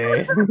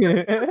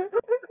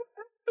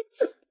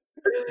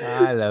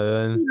 La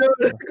weón. No,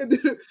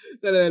 continúa.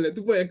 Dale,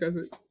 tú puedes, Caso.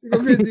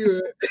 Confío en ti,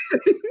 weón.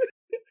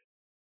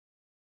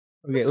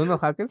 Ok, unos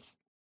hackers.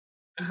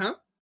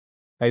 Ajá.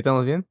 Ahí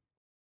estamos bien.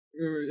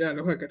 Ya,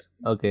 los hackers.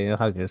 Ok, los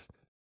hackers.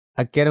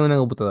 Hackearon una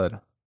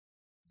computadora.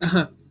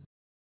 Ajá.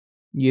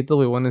 Y estos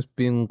huevones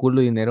piden un culo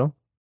de dinero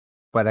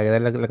para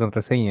dar la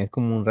contraseña. Es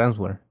como un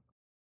ransomware.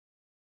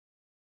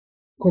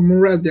 Como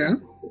un rat, ya.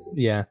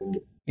 Ya.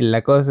 Y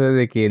la cosa es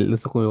de que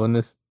estos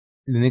huevones,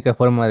 la única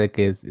forma de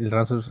que el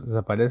ransomware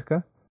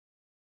desaparezca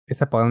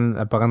es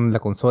apagando la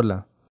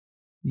consola.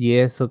 Y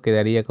eso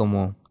quedaría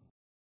como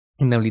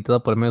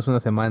inhabilitado por al menos una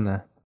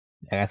semana.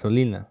 La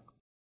gasolina.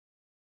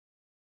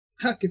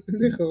 Ah, qué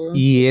pendejo, weón.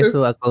 Y Entonces,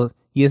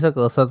 eso ha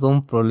causado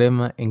un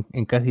problema en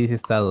casi 10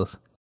 estados,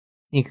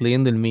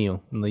 incluyendo el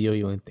mío, donde yo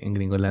vivo en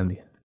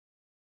Gringolandia.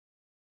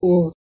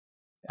 oh,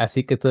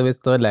 Así que tú ves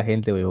toda la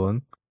gente,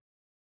 weón,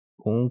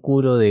 con un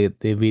culo de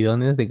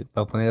bidones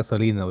para poner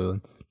gasolina,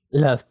 weón.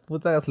 Las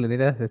putas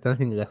gasolineras están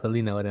sin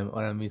gasolina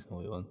ahora mismo,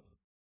 weón.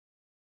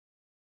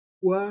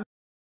 what?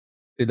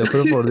 Te lo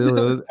juro por Dios,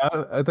 No, weón.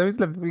 ¿Tú has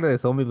visto la película de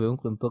zombie, weón?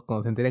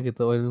 Cuando se entera que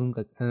todo es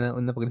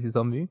una apocalipsis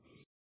zombie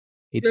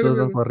y claro, todos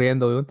van claro.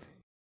 corriendo, weón.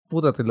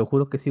 Puta, te lo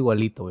juro que es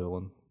igualito,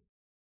 weón.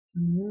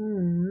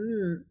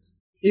 Mm.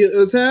 Y,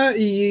 o sea,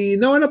 ¿y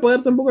no van a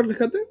poder tampoco el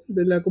rescate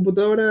de la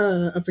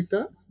computadora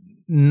afectada?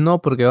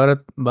 No, porque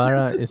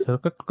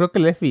creo que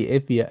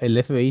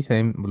el FBI se ha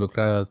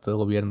involucrado a todo el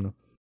gobierno.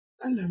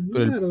 A la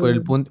Pero mierda. pero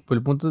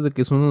el punto es de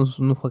que son unos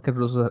hackers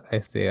rusos,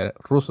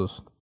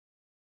 rusos,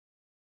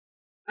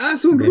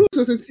 Son de,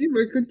 rusos encima,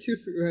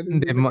 conches, madre,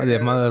 se la de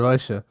cagaron. Mother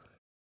Russia.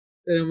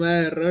 Pero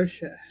madre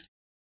rocha.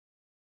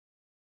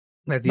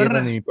 La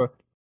tierra Barra,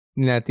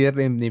 la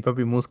tierra de mi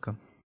papi Musca.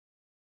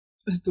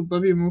 tu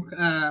papi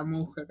moja.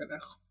 Moja,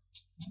 carajo.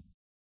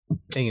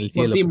 En el Por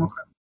cielo, ti, pues.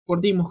 moja. Por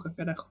ti, moja,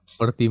 carajo.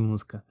 Por ti,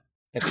 Musca.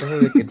 La cosa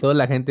es de que toda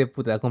la gente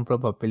puta compra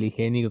papel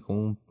higiénico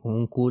con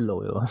un culo,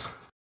 weón.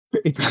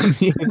 Y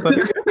también,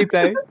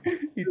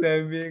 y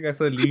también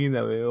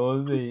gasolina,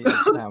 weón.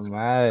 La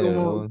madre,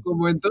 weón.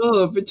 Como en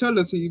todo,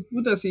 pecholo, si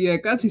puta, si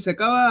acá si se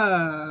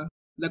acaba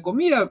la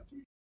comida,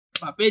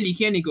 papel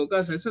higiénico,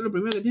 casa, eso es lo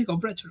primero que tienes que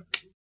comprar, cholo.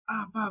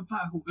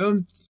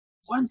 Weón.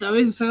 ¿Cuántas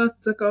veces se ha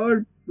acabado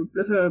el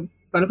plaza?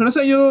 Para los que no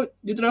saben,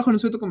 yo trabajo en un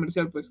centro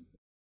comercial, pues.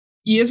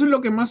 Y eso es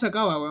lo que más se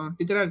acaba, weón,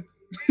 literal.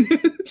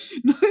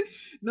 no, sé,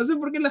 no sé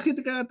por qué la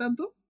gente caga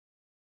tanto,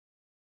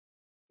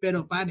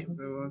 pero paren,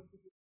 weón.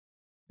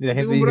 Y la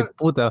gente Tengo un dice, bro...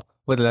 puta.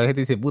 Bueno, la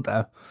gente dice,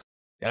 puta.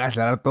 Te hagas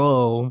lavar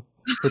todo.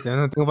 Puta,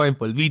 no tengo para el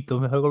polvito,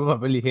 mejor con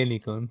papel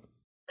higiénico.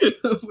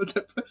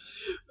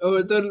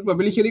 Aumentar el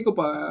papel higiénico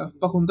para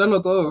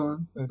juntarlo todo,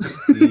 weón.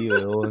 Sí,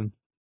 weón.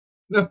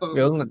 No,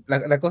 Weón,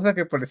 la cosa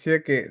que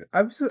parecía que.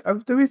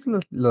 ¿Tú has visto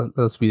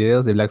los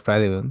videos de Black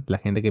Friday, weón? La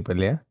gente que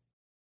pelea.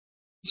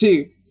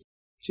 sí,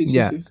 sí, sí,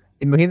 Ya. sí.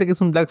 Imagínate que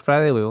es un Black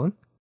Friday, weón.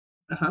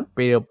 Ajá.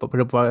 Pero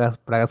para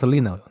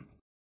gasolina, weón.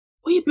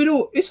 Oye,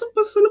 pero eso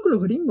pasa solo con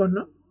los gringos,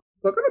 ¿no?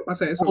 ¿Por qué no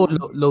pasa eso, Oh,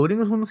 weón? los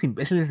gringos son unos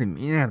imbéciles de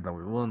mierda,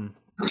 weón.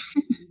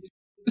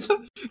 Esa, esa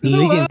Le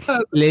dicen,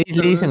 bobada, le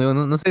dicen, weón.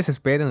 weón, no se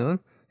desesperen,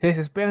 weón. Se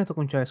desesperan estos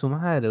concha de su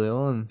madre,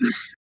 weón.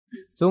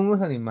 Son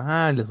unos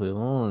animales,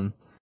 weón.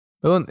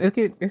 Weón, es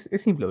que es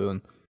simple,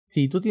 weón.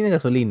 Si tú tienes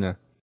gasolina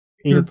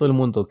y de todo el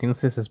mundo, que no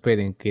se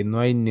desesperen, que no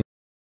hay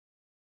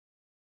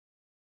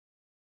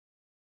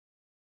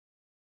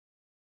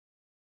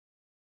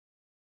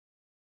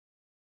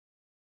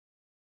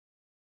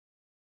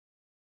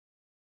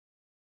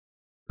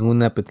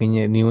ninguna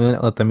pequeña, ninguna,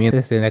 o también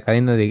en la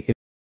cadena de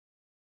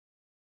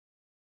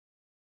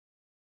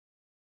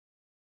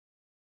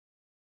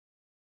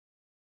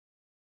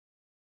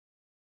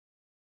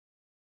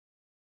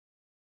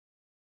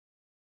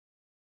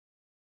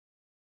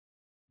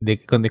Y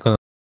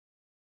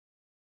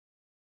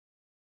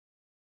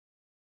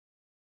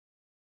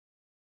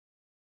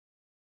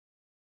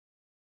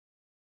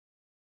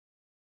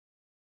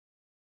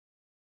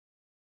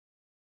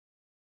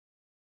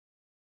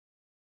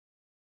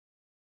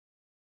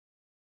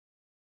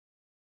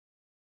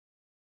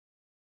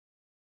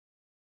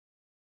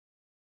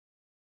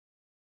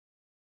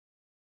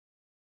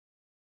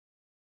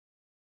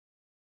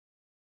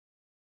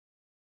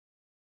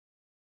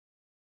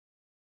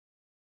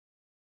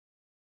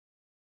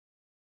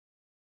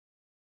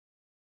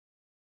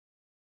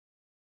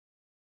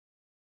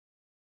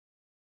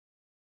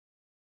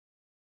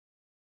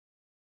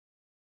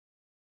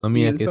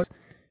economía el que sol. es,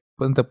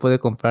 ¿cuánto puede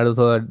comprar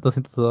 $200, No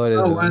 $200,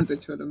 weón? aguanta,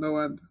 cholo, no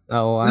aguanta.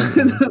 Ah, o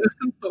antes, weón.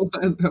 No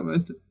aguanta,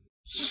 man.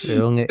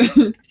 Weón,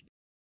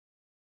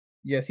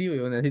 y así,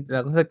 weón, así,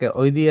 la cosa que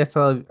hoy día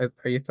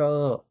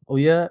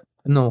hoy día,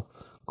 no,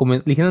 como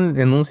dijeron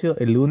el anuncio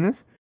el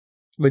lunes,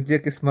 hoy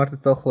día que Smart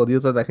está jodido,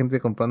 toda la gente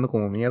comprando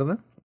como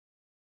mierda.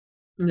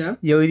 ¿Ya?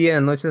 Y hoy día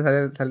en la noche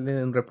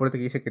sale un reporte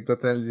que dice que todo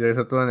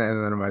regresó todo en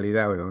la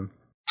normalidad, weón.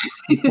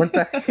 ¿Y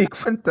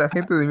cuánta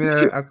gente de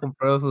mira ha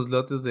comprado sus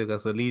lotes de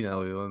gasolina,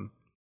 weón?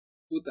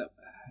 Puta.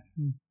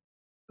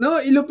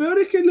 No, y lo peor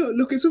es que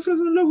los que sufren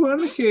son los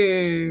jugadores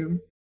que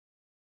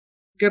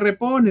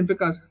reponen,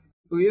 pecas.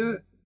 Porque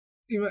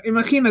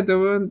imagínate,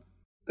 weón.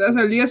 Estás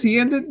al día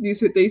siguiente,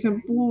 te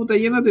dicen, puta,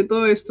 llénate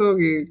todo esto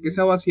que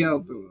se ha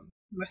vaciado, pero weón.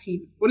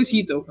 Imagínate.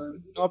 Pobrecito,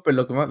 weón. No, pero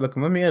lo que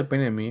más me da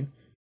pena a mí,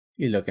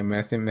 y lo que me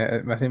hace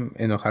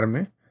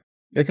enojarme,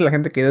 es que la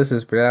gente que queda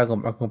desesperada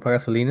a comprar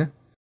gasolina,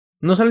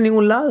 no sale a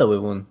ningún lado,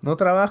 weón, no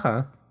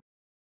trabaja.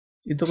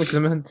 Y tú, coche,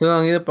 se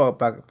han ido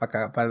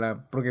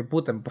porque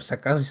puta, por si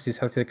acaso, si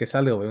sale que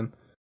salga, weón.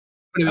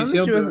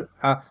 Previsión, peor.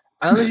 ¿A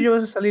dónde yo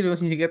vas a salir, weón,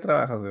 si ni siquiera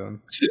trabajas,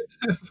 weón?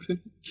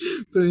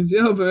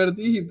 Prevención,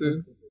 peortito.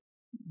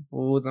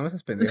 Puta, no me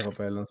haces pendejo,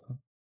 pero Alonso.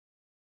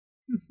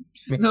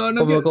 No,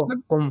 no,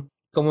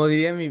 Como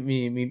diría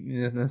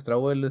nuestro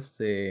abuelo,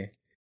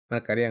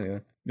 marcarían,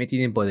 weón, me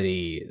tienen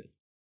podrido.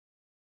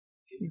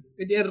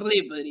 me tiene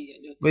re podrida,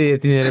 loco. Me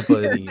tienen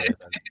podrido.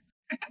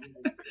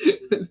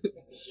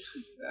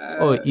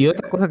 Oh, y Ay,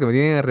 otra cosa que me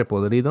tienen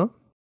repodrido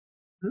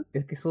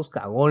es que esos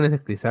cagones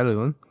de cristal,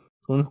 weón,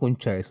 son unos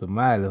concha de su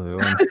malos,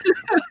 weón.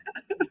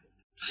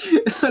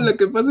 Lo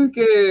que pasa es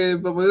que,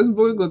 para poner un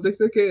poco en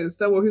contexto, es que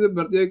estábamos viendo el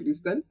partido de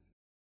Cristal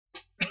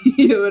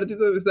y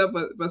Bertito me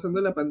estaba pasando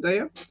en la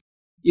pantalla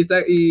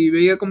y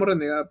veía cómo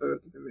renegaba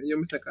Bertito. Yo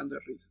me sacando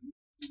de risa.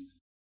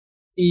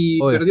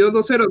 Y Oye, perdió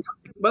 2-0.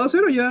 Va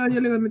 2-0, ya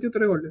le metió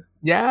 3 goles.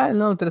 ya,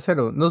 no,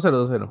 3-0,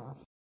 2-0, 2-0.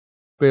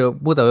 Pero,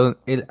 puta, weón,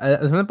 la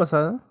semana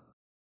pasada,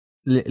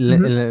 Ujú.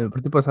 el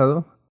partido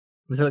pasado,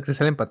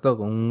 Cristal empató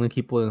con un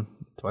equipo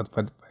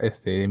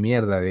de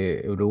mierda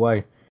de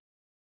Uruguay.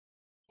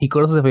 Y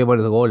Corozo se fue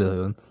varios goles,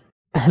 weón.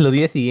 Los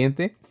días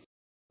siguientes,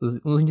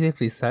 unos hinchas de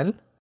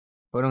Cristal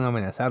fueron a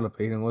amenazarlo,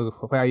 pero dijeron, oye,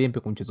 juega bien,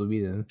 pero concha tu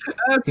vida, ¿no?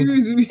 Ah, sí,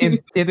 sí,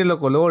 sí. Siente los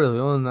colores,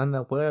 weón,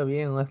 anda, juega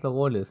bien, haz los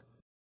goles.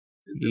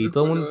 Entre Y los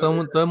colores.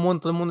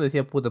 todo el mundo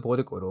decía, puta,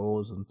 pobre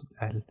Corozo,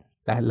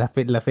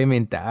 la fe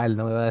mental,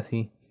 ¿no? ¿Verdad?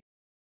 Así.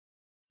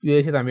 Yo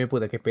decía también,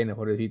 puta, qué pena,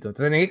 pobrecito.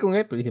 Renegué con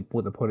él, pero dije,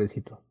 puta,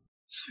 pobrecito.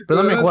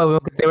 Pero no me Weón, jodas,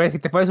 weón, que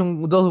te vayas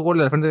un 2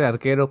 goles al frente del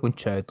arquero,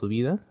 concha de tu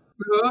vida.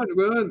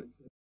 Weón.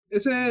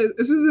 Ese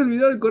es el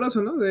video del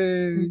Corozo, ¿no?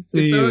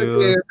 Sí,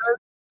 weón.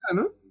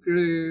 ¿No?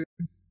 Que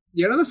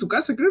llegaron a su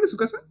casa, creo, ¿era su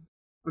casa?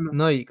 ¿O no?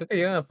 No, y creo que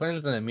llegan a poner el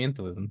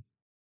entrenamiento, weón.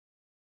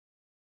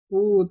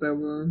 Puta,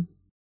 weón.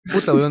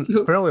 Puta, weón.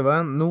 Lo- Pero,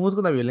 weón, no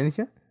busco la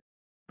violencia.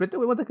 Pero este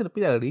weón está que lo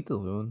pide a gritos,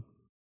 weón.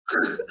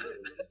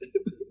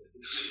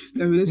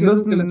 La violencia No,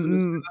 nunca la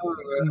solucionó,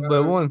 weón.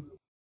 huevón.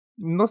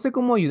 No sé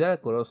cómo ayudar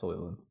al Corozo,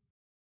 weón.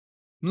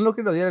 No lo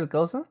quiero odiar al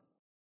causa,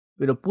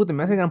 pero puta,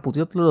 me hace gran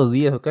puteo todos los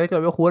días. Cada vez que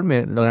lo veo jugar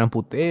me lo gran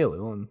puteo,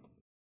 weón.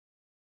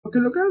 Porque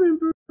lo cambien,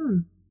 pero,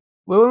 weón.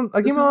 Huevón,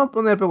 ¿a quién me Entonces, va a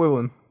poner, pe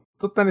huevón?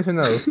 Tú estás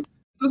lesionado.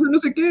 entonces no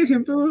se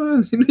quejen, pero,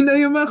 weón. Si no hay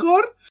nadie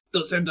mejor,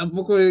 entonces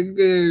tampoco es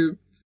que,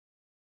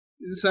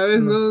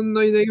 ¿sabes? No. No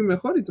hay nadie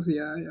mejor, entonces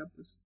ya,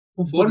 pues.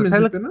 Puta, ¿sabes Confórmense,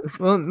 lo pero, ¿no?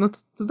 huevón,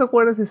 ¿tú te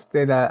acuerdas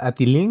a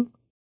Tilín?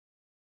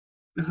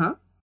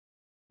 Ajá.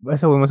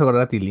 Ese huevón me hace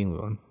acordar a Tilín,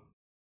 weón.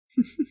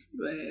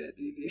 Bueno,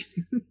 Tilín.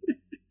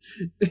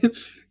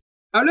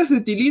 ¿Hablas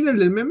de Tilín, el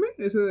del meme?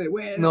 Ese de,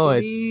 bueno, No,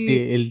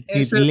 Tilín.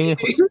 Ese Tilín es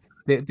Tilín.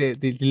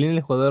 Tilín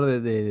el jugador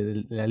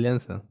de la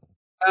Alianza.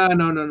 Ah,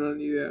 no,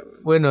 ni idea,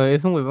 weón. Bueno,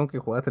 es un huevón que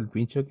juega hasta el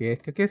pincho, que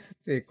es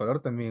este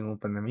Ecuador también, un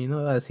panamino,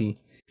 así.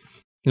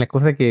 La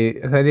cosa que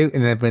sale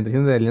en la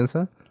presentación de la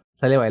Alianza,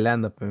 sale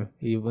bailando, pero,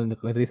 y bueno, el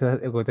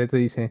comentario te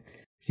dice,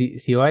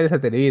 si bailas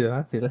atrevido,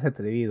 ¿ah? Si bailas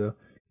atrevido.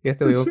 Y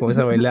este weón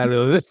comienza a bailar,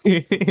 weón.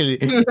 Y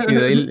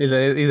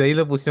de ahí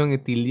lo pusieron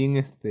en Tilín,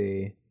 no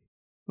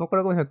me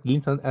acuerdo cómo se llama,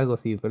 Tilín, algo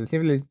así, pero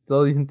siempre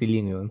todos dicen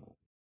Tilín, weón.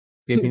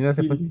 Y al final,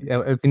 Tilín.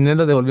 al final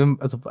lo devolvió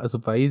a su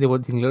país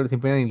sin gloria,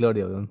 sin pena ni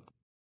gloria, weón.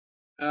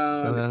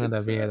 Ah, Lo qué mandan a la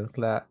pesado. mierda,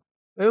 claro.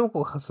 Era un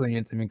cojazo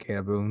también que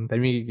era, pero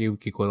también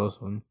que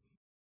coroso, weón.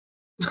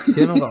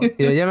 Si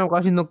lo llaman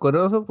Washington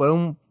Corozo, por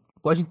un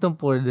Washington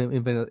por el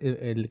primer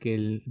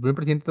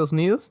presidente de Estados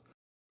Unidos,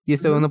 y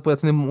este weón Ujú. no puede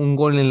hacer un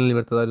gol en el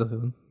Libertadores,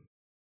 weón.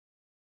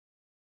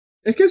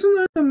 Es que es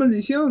una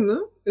maldición,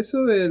 ¿no?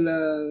 Eso de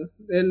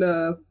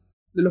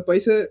los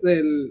países,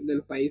 de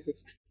los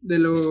países, de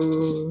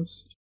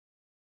los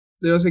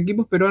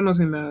equipos peruanos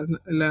 ¡Eh!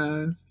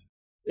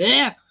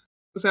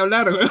 O sea,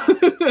 hablar, güey.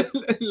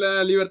 En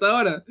la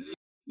Libertadores.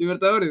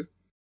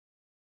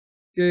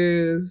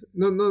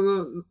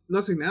 No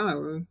hacen nada,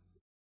 güey.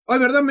 Oh,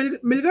 verdad,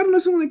 Melgar no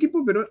es un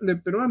equipo de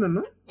peruano,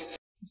 ¿no?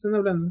 Están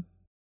hablando.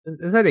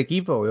 Es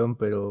Arequipa, weón,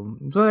 pero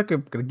tú sabes que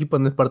Arequipa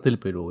no es parte del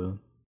Perú,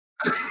 weón.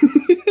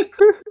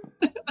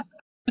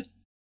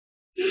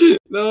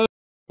 No,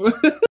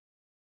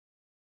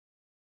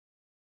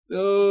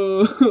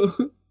 no.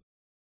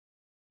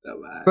 La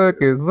madre,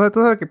 güey. Tú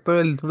sabes que todo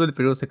el sur del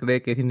Perú se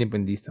cree que es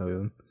independista,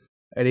 weón.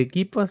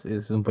 Arequipa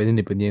es un país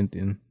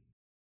independiente, ¿no?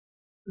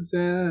 O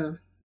sea,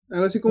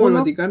 algo así como el Puno,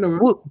 Vaticano,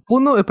 güey.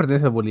 Puno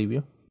pertenece a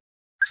Bolivia.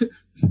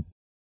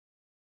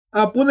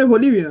 Ah, Puno es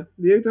Bolivia,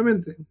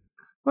 directamente.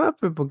 Ah,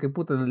 pero porque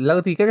puta,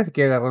 la Titicaca se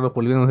quiere agarrar a los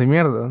bolivianos de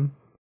mierda, ¿no?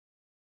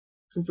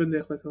 Es un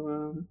pendejo eso,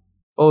 güey.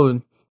 Oh,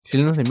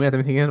 chilenos de mierda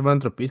también se quieren armar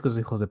antropiscos,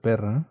 hijos de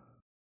perra, ¿no?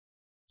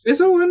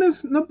 Esos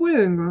güeyes no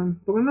pueden, güey.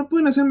 Porque no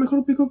pueden hacer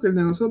mejor pico que el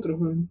de nosotros,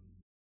 güey.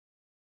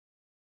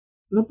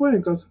 No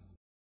pueden, causa.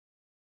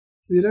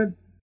 Literal.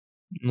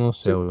 No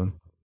sé, Sí. weón.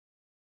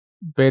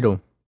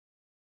 Pero,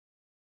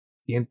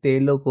 siente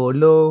los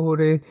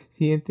colores,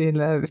 siente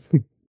la...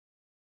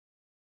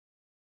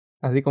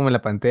 Así como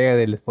la pantalla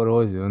del Sport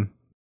Boys, weón.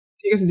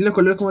 Tiene que sentir los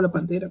colores como la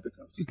pantera,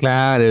 pecado.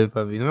 Claro,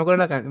 papi. No me acuerdo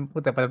la canción.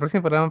 Puta, para el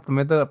próximo programa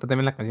prometo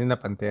también la canción de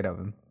la pantera,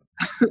 weón.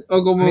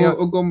 Única-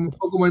 O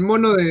como el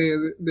mono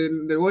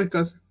del Boy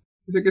Scout.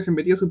 Ese que se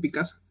metía su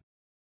Picasso.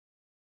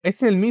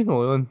 Es el mismo,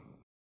 weón.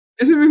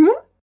 ¿Ese mismo?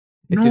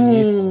 Es el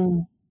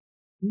mismo.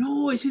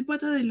 No. No, ¿es el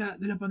pata de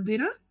la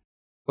pantera?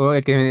 O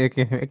el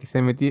que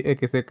se metía, el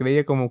que se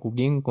creía como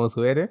Cuquín, como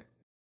su héroe.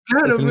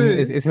 Claro,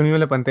 pues. Es el mismo de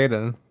la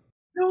pantera, ¿no?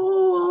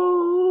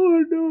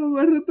 No,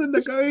 me ha roto en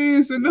la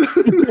cabeza, no.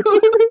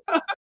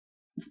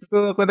 ¿Te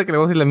das cuenta que la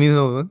voz es la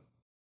misma, weón?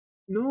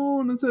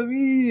 No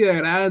sabía.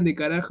 Grande,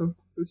 carajo.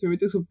 Se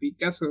mete su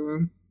Picasso,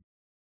 weón.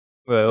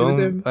 Se Weón,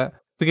 mete.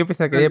 ¿tú qué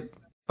piensas que al-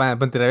 hay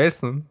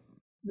Panteraverso? ¿No?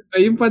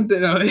 Hay un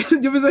panteraverso.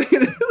 Yo pensaba que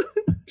era.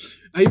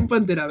 Hay un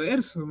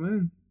panteraverso,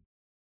 man.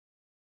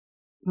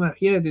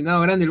 Imagínate,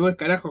 nada grande el buen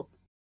carajo.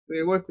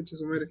 Voy a escuchar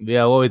su madre.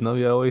 Vía Boys, ¿no?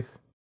 Vía Boys.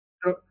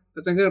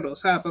 La sangre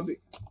rosada, papi.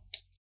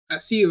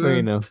 Así,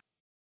 weón. Bueno.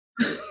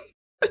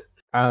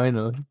 Ah,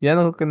 bueno. Ya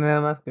no creo que nada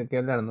más que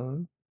hablar,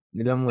 ¿no?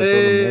 Ya hablamos de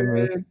todos los Eh,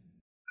 memes.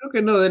 creo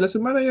que no, de la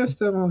semana ya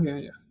estamos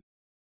bien ya.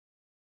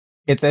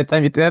 Te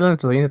dan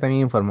nuestros oyentes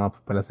también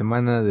informados para la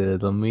semana de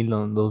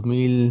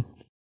 2000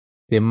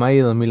 de mayo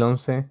de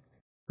 2011.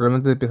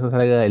 Probablemente empieza a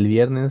salir el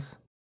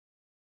viernes.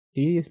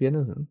 Sí, es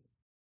viernes, ¿no?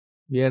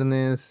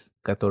 Viernes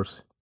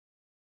 14.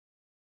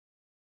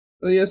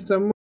 Hoy ya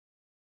estamos Estamos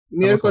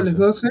miércoles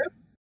 11. 12.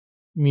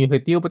 Mi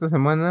objetivo para esta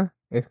semana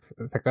es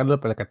sacarlo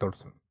para el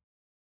 14.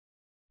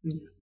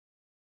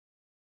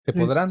 ¿Se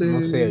podrá?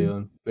 No sé,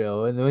 Este,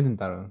 pero lo voy a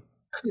intentar, weón.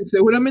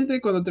 seguramente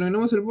cuando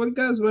terminemos el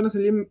podcast van a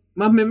salir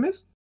más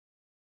memes.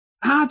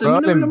 Ah,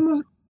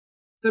 Probablemente.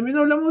 también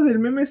hablamos del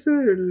meme este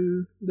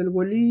del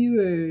bolí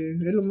de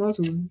Elon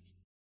Musk, weón.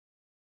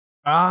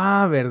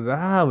 Ah,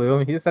 verdad, weón,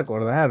 me hiciste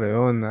acordar,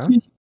 weón, ¿no?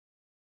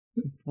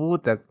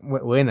 Puta,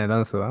 buena,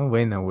 Alonso, ¿ah?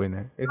 Buena.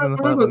 Eso no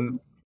Ponme, pasa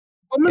con...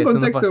 ponme Eso no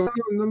contexto, pasa.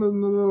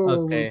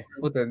 Ok, no.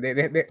 puta,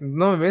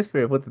 no me ves,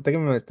 pero puta,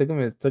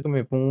 estoy que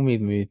me pongo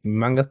mis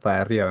mangas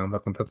para arriba, weón,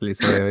 para contarte la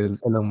historia de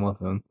Elon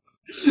Musk, weón.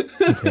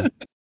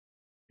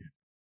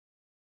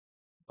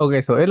 Ok,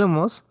 okay, so Elon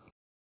Musk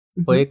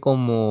Ujú. fue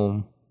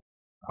como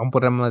a un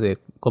programa de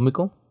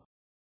cómico,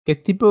 que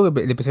es tipo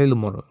de episodio del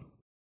humor, weón,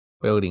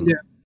 pero Ya, gringo.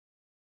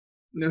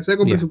 o sea,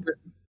 con Ya.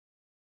 presupuesto.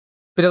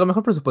 Pero con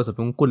mejor presupuesto,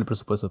 pero un cool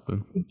presupuesto,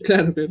 pues.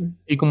 Claro, claro.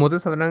 Y como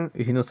ustedes sabrán,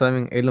 y si no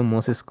saben, Elon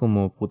Musk es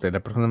como, puta,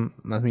 la persona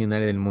más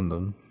millonaria del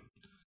mundo.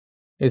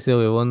 Ese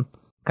huevón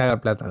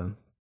caga plata.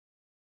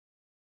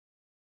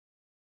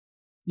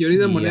 Y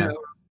ahorita Y moneda, ya.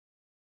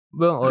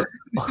 Bueno,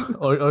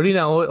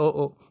 orina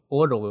oro,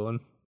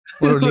 huevón.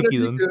 Oro ahora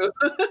líquido. líquido.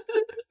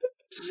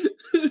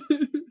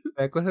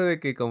 La cosa de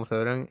que, como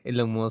sabrán,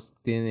 Elon Musk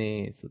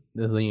es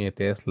dueño de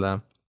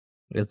Tesla,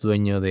 es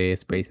dueño de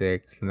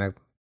SpaceX,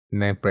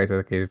 una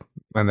empresa que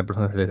manda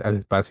personas al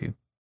espacio,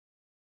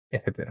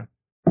 etcétera.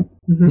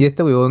 Y Ujú,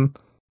 este huevón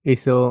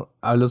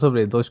habló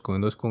sobre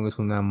Dogecoin. Dogecoin es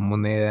una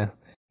moneda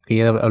que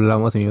ya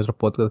hablamos en mi otro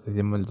podcast que se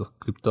llama Los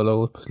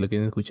Criptólogos, pues si lo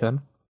quieren escuchar.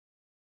 ujú.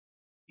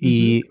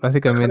 Y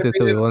básicamente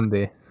este huevón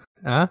de...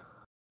 ¿Ah?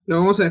 Lo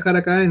vamos a dejar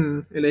acá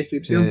en la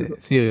descripción,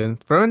 pues. Sí, huevón.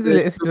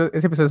 Probablemente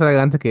ese episodio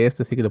salga antes que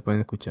este, así que lo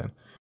pueden escuchar.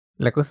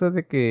 La cosa es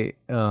de que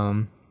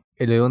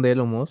el huevón de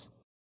Elon Musk,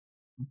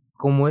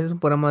 como es un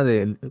programa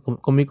de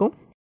cómico,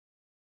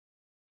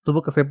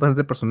 tuvo que hacer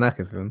bastantes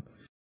personajes, huevón.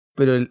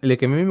 Pero el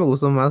que a mí me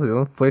gustó más,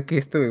 huevón, fue que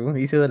este huevón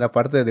hizo de la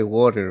parte de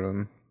Warrior,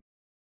 huevón.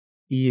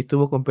 Y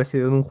estuvo con PC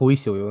en un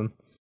juicio, weón.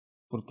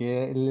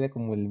 Porque él era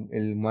como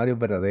el Mario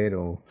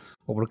verdadero.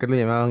 O porque lo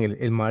llamaban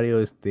el Mario,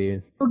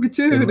 Oh, qué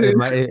chévere. El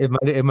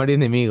Mario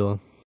enemigo.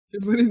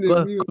 El mar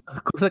enemigo.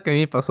 Cosa que a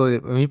mí me pasó, a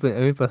mí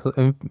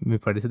me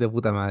pareció de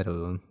puta madre,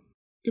 weón.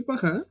 ¿Qué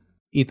paja?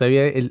 Y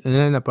todavía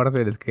en la parte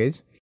del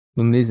sketch,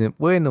 donde dicen,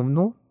 bueno,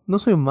 no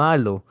soy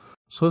malo.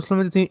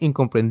 Solamente estoy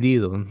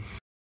incomprendido.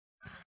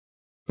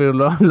 Pero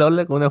lo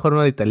habla con una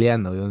forma de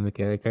italiano, weón. Me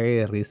cagué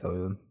de risa,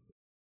 weón.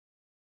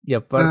 Y Ah,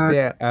 aparte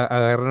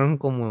agarraron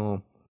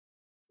como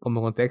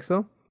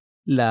contexto,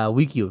 la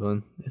wiki,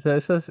 weón.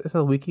 Esas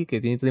wiki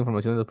que tienen toda la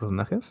información de los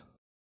personajes.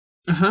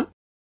 ajá.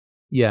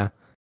 Ya.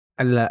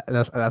 A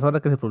las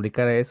horas que se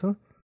publicara eso,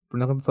 por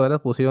unas cuantas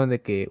horas pusieron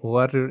de que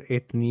Warrior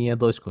tenía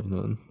Dogecoin,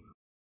 weón.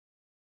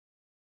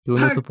 Y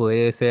uno de Ah, sus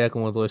poderes era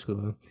como Dogecoin,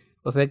 weón.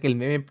 O sea que el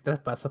meme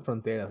traspasa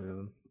fronteras,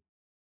 weón.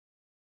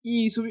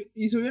 ¿y subió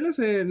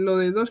lo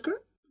de Dogecoin?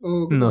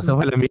 ¿O qué No, se pasó?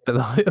 fue a la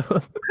mierda,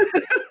 weón.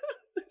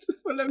 Se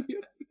fue a la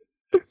mierda.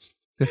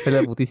 Se fue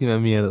a la putísima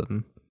mierda,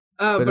 weón.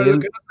 Ah, Pero para ya, lo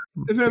que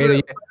no saben, pero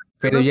ya, que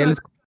pero no ya saben,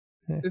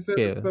 les...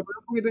 ¿Qué? para poner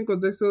un poquito en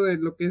contexto de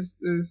lo que es,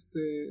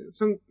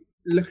 son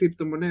las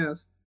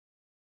criptomonedas.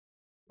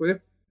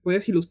 ¿Puedes,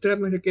 puedes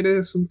ilustrarnos ya que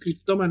eres un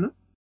criptómano?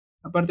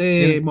 Aparte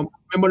Ya, de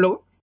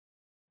memólogo.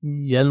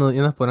 ya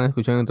nos podrán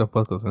escuchar en otros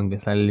podcasts, aunque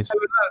sale...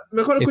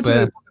 Mejor escuchen el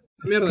Espera. podcast.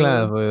 Mierda,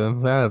 Claro, weón.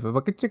 weón, claro, pero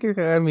 ¿para qué cheques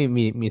cagar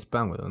mi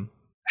spam, weón?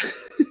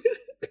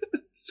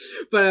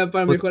 Para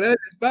Put- mejorar el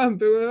spam,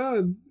 pe,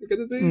 weón. ¿Qué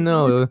te estoy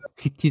No, diciendo? weón.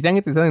 Si están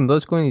interesados en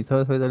Dogecoin y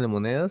saben sobre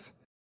monedas,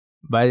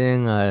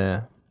 vayan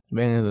a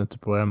ven en nuestro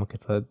programa que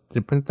está, de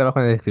repente está abajo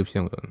en la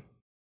descripción, weón.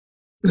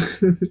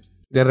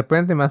 De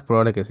repente más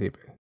probable que sí,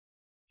 pero.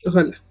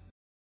 Ojalá.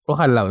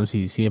 Ojalá, weón,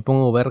 si me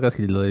pongo vergas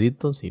y lo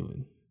edito, sí,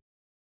 weón.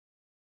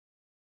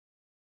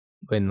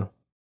 Bueno.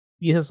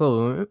 Y eso es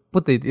todo, weón.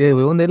 Puta,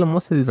 weón de Elon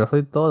Musk se disfrazó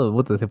y todo,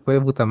 puta, se fue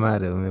de puta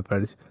madre, weón, me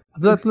parece.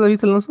 ¿Tú lo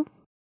viste, Alonso?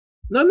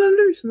 No, no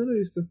lo he visto, no lo he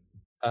visto.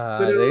 Ah,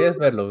 Pero deberías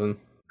verlo, weón.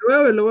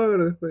 lo voy a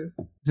ver después.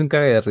 Es un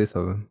cague de risa,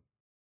 weón.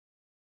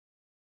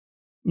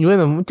 Y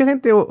bueno, mucha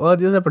gente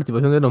odia la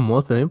participación de los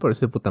mods, pero a mí me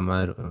parece de puta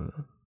madre, weón.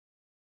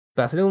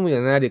 Para ser un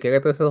millonario que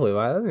haga todas esas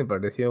huevadas, me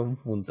pareció un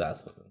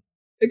puntazo, weón.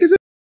 Es que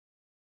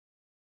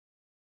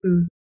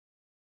mm,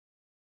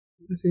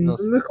 así, No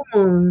sé. no es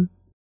como.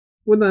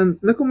 Puta,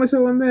 no es como ese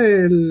weón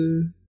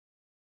del.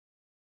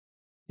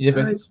 ¿Y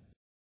de Ay, pesos?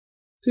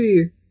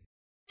 sí,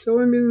 ese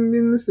weón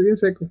bien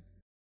seco.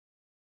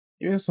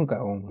 Y eso es un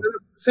cagón, weón.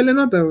 Se le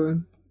nota,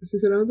 weón. Sí,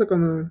 se le nota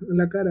cuando, en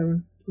la cara,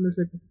 weón. Cuando es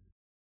seco.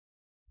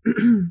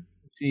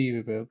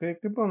 Sí, pero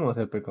 ¿qué podemos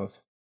hacer,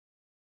 pecos?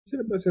 Sí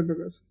le puede hacer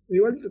caso.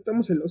 Igual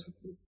estamos celosos.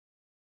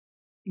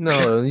 No,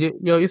 weón,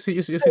 yo soy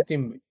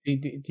team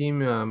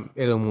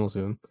Elon Musk,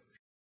 weón.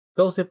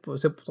 Todo se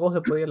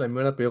podía a la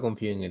mierda, pero yo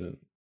confío en él.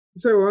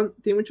 Ese weón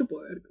tiene mucho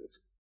poder,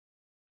 cosa.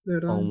 De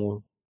verdad.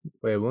 Como,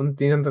 weón,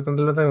 tiene tanta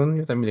plata, weón,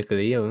 yo también le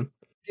creía, weón.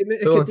 Es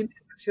que Luego, tiene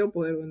demasiado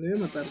poder, weón. Debe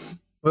matarlo.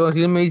 luego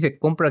si él me dice,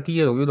 compra aquí,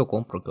 yo lo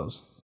compro,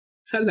 causa.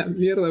 A la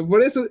mierda.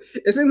 Por eso,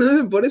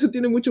 por eso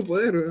tiene mucho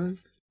poder, weón.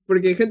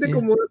 Porque gente Yeah.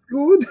 como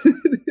Good,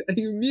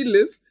 hay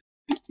miles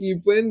y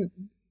pueden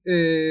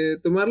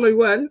tomarlo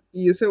igual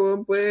y ese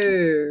weón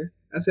puede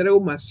hacer algo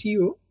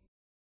masivo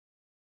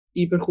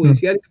y Mm.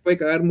 perjudicial que puede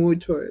cagar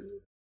mucho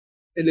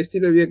el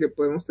estilo de vida que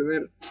podemos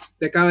tener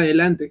de acá en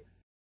adelante.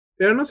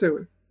 Pero no sé,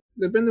 weón.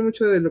 Depende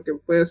mucho de lo que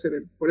puede hacer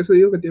él. Por eso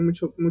digo que tiene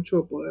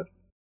mucho poder.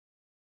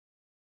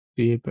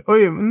 Sí,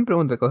 oye, una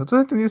pregunta, cosa. ¿Tú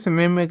has entendido ese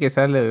meme que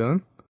sale,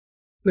 weón?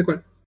 ¿De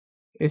cuál?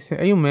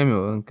 Hay un meme,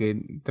 weón,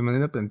 que te mandé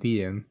una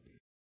plantilla, weón,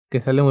 que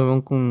sale un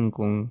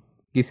weón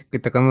que dice que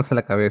tocándose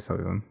la cabeza,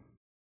 weón.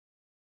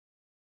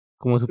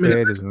 Como ¿Me la,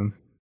 superhéroes, weón.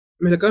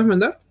 me la acabas de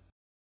mandar?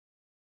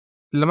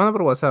 La mando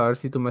por WhatsApp, a ver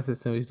si tú me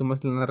haces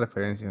una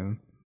referencia,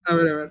 weón. A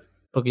ver, a ver.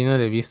 Porque yo no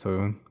la he visto,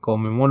 weón.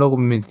 Como memólogo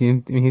me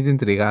siento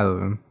intrigado,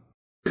 weón.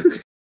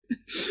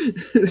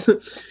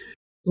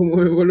 Como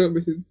me vuelvo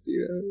a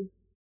sentir.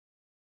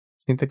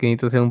 Siento que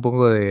necesito hacer un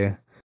poco de...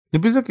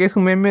 Yo pienso que es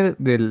un meme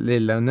de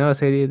la nueva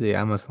serie de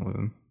Amazon,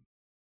 weón.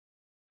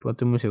 Pero no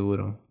estoy muy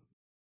seguro.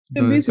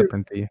 ¿Dónde está Envicio. la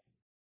pantalla?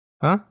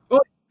 ¿Ah? Oh,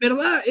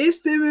 ¿verdad?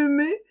 Este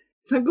meme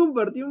se han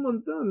compartido un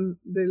montón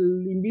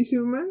del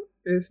Invisible Man.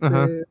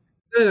 Ajá.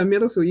 De la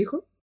mierda a su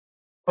hijo.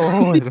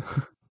 Oh,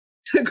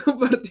 Se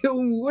compartió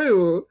un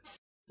huevo.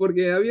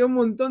 Porque había un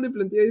montón de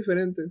plantillas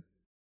diferentes.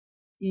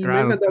 Y me ha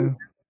raro, encantado.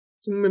 sí.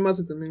 Es un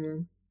memazo también,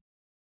 weón.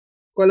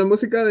 Con la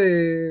música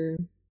de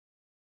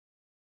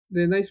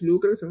Nice Blue,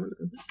 creo que se llama la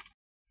canción.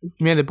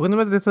 Mira, ¿por qué no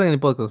me haces esto en el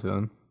podcast,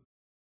 weón?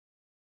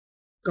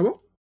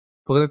 ¿Cómo?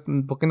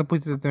 ¿Por qué no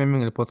pusiste este meme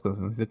en el podcast,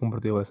 weón? Se ha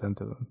compartido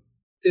bastante, weón.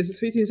 Si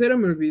soy sincero,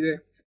 me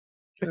olvidé.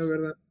 La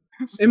verdad.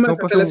 Es más, ¿Cómo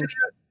pasó?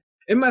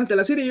 hasta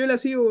la serie yo la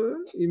sigo,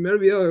 weón. Y me he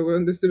olvidado,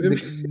 weón, de este meme.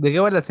 ¿De qué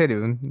va la serie,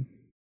 weón?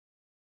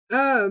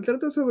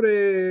 Trata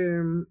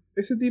sobre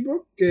ese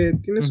tipo que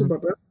tiene su Ujú,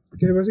 papá,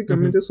 que es ujú,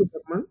 básicamente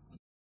Superman.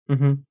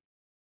 ujú,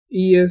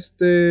 Y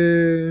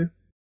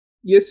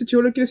y ese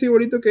chivolo quiere ser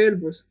igualito que él,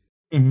 pues.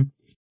 ujú,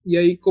 Y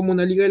hay como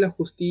una Liga de la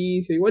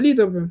Justicia,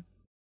 igualito, pues.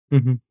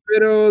 ujú,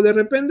 Pero de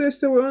repente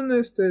este weón,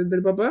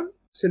 del papá,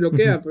 se ujú.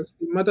 loquea, pues,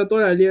 y mata a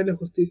toda la Liga de la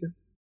Justicia.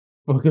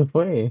 ¿Por qué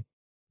fue?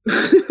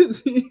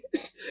 Sí,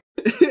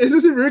 ese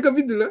es el primer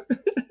capítulo.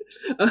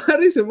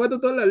 Agarra y se mata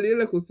a toda la Liga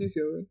de la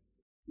Justicia, weón.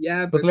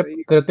 Ya, pues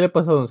ahí. ¿Pero qué le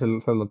pasó? ¿Se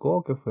alocó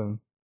o qué fue?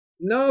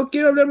 No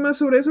quiero hablar más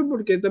sobre eso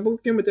porque tampoco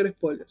quiero meter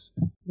spoilers.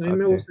 A mí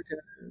me Ok, gusta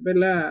ver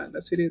la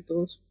serie de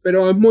todos.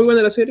 Pero es muy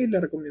buena la serie y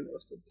la recomiendo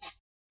bastante.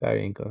 está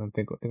bien, cosa,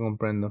 te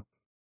comprendo.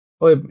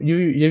 Oye, yo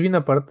vi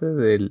una parte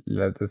de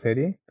la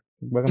serie,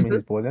 voy a cambiar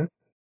Ujú. spoiler.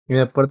 Y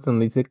una parte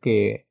donde dice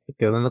que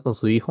hablando con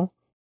su hijo,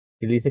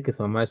 y le dice que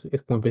su mamá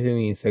es como una especie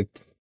de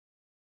insecto.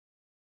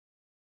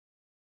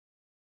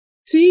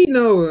 Sí,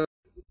 no, weón.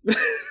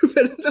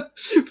 pero, no,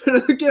 pero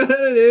no quiero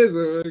hablar de eso,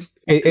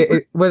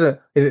 weón. Bueno,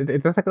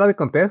 ¿estás sacado de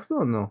contexto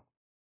o no?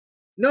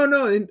 No,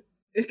 no,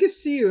 es que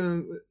sí,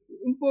 weón.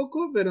 Un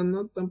poco, pero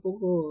no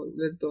tampoco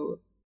del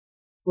todo.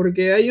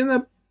 Porque hay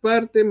una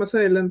parte más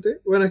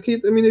adelante. Bueno, es que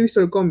yo también he visto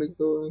el cómic,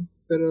 weón,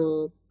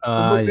 pero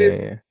Ah, tampoco ya, es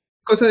ya, ya.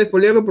 cosa de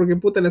spoilearlo porque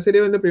puta, la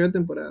serie va en la primera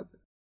temporada.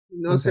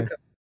 No se Okay.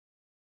 acaba.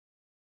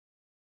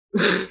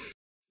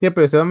 Sí,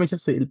 pero se va mucho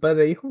el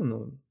padre e hijo, o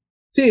no.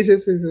 Sí, sí,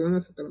 sí, se van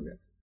a sacar la mierda.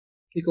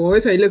 Y como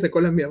ves, ahí le sacó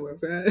la mierda. O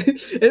sea,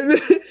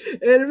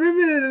 el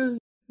meme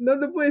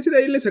no puede decir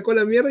ahí le sacó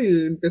la mierda y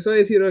le empezó a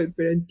decir, oye,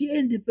 pero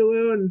entiéndete,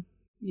 weón.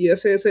 Y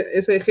hace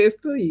ese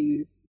gesto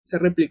y se ha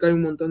replicado en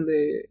un montón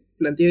de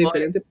plantillas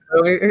Oye, diferentes.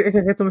 pero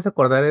ese gesto me hace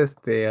acordar el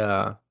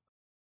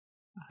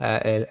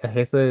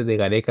gesto de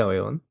Gareca,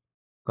 weón.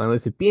 Cuando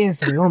dice,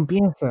 piensa, weón,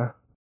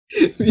 piensa.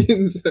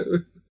 Piensa,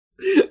 weón.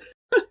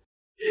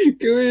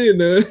 Qué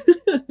bueno.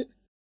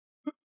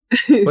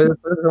 Pues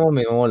somos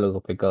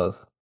memólogos,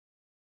 pecados.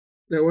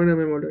 La buena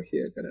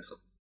memología, carajo.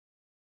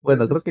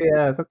 Bueno, Entonces,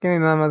 creo que no hay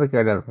nada más de que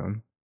hablar,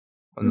 weón.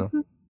 ¿O no?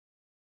 ujú.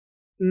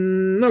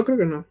 No, creo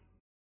que no.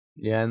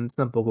 Ya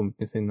tampoco me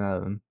pienso en nada,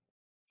 weón.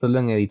 Solo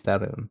en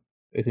editar, weón.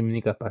 Esa es mi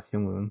única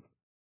pasión, weón.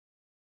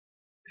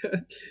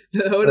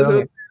 Ahora se va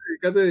Perdón,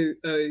 a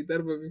dedicar a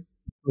editar, papi.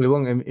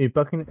 weón, en mi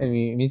página, en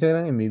mi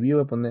Instagram, en mi bio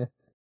voy a poner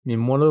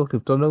memólogo,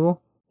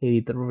 criptólogo,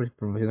 editor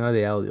profesional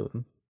de audio,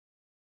 weón.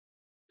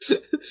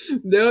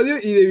 De audio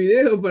y de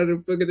video para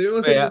que te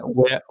veamos en Wea,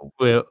 YouTube.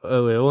 wea,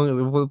 wea,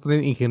 weón, voy a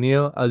poner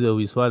ingeniero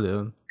audiovisual,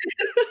 weón.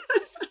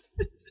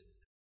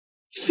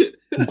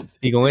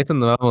 Y con esto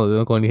nos vamos,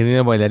 weón, con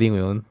ingeniero bailarín,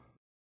 weón.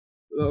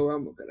 No,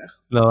 vamos,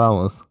 carajo. Nos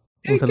vamos. Un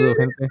Es que saludo,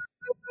 gente.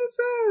 no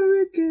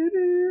sabe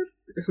querer.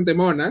 Es un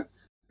temón, ¿ah?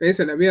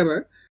 Esa es la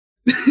mierda.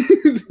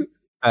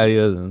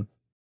 Adiós, weón.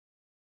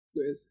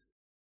 Pues,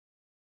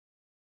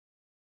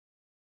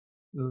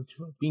 Los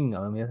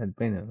chupapinga, me das el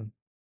pene, weón.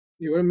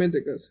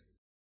 igualmente, casi.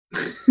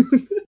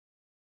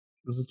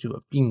 Los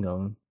chupapinga,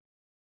 weón.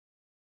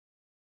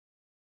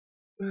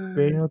 Ay,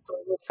 Pero tú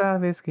no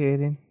sabes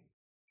querer.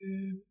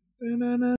 tanana.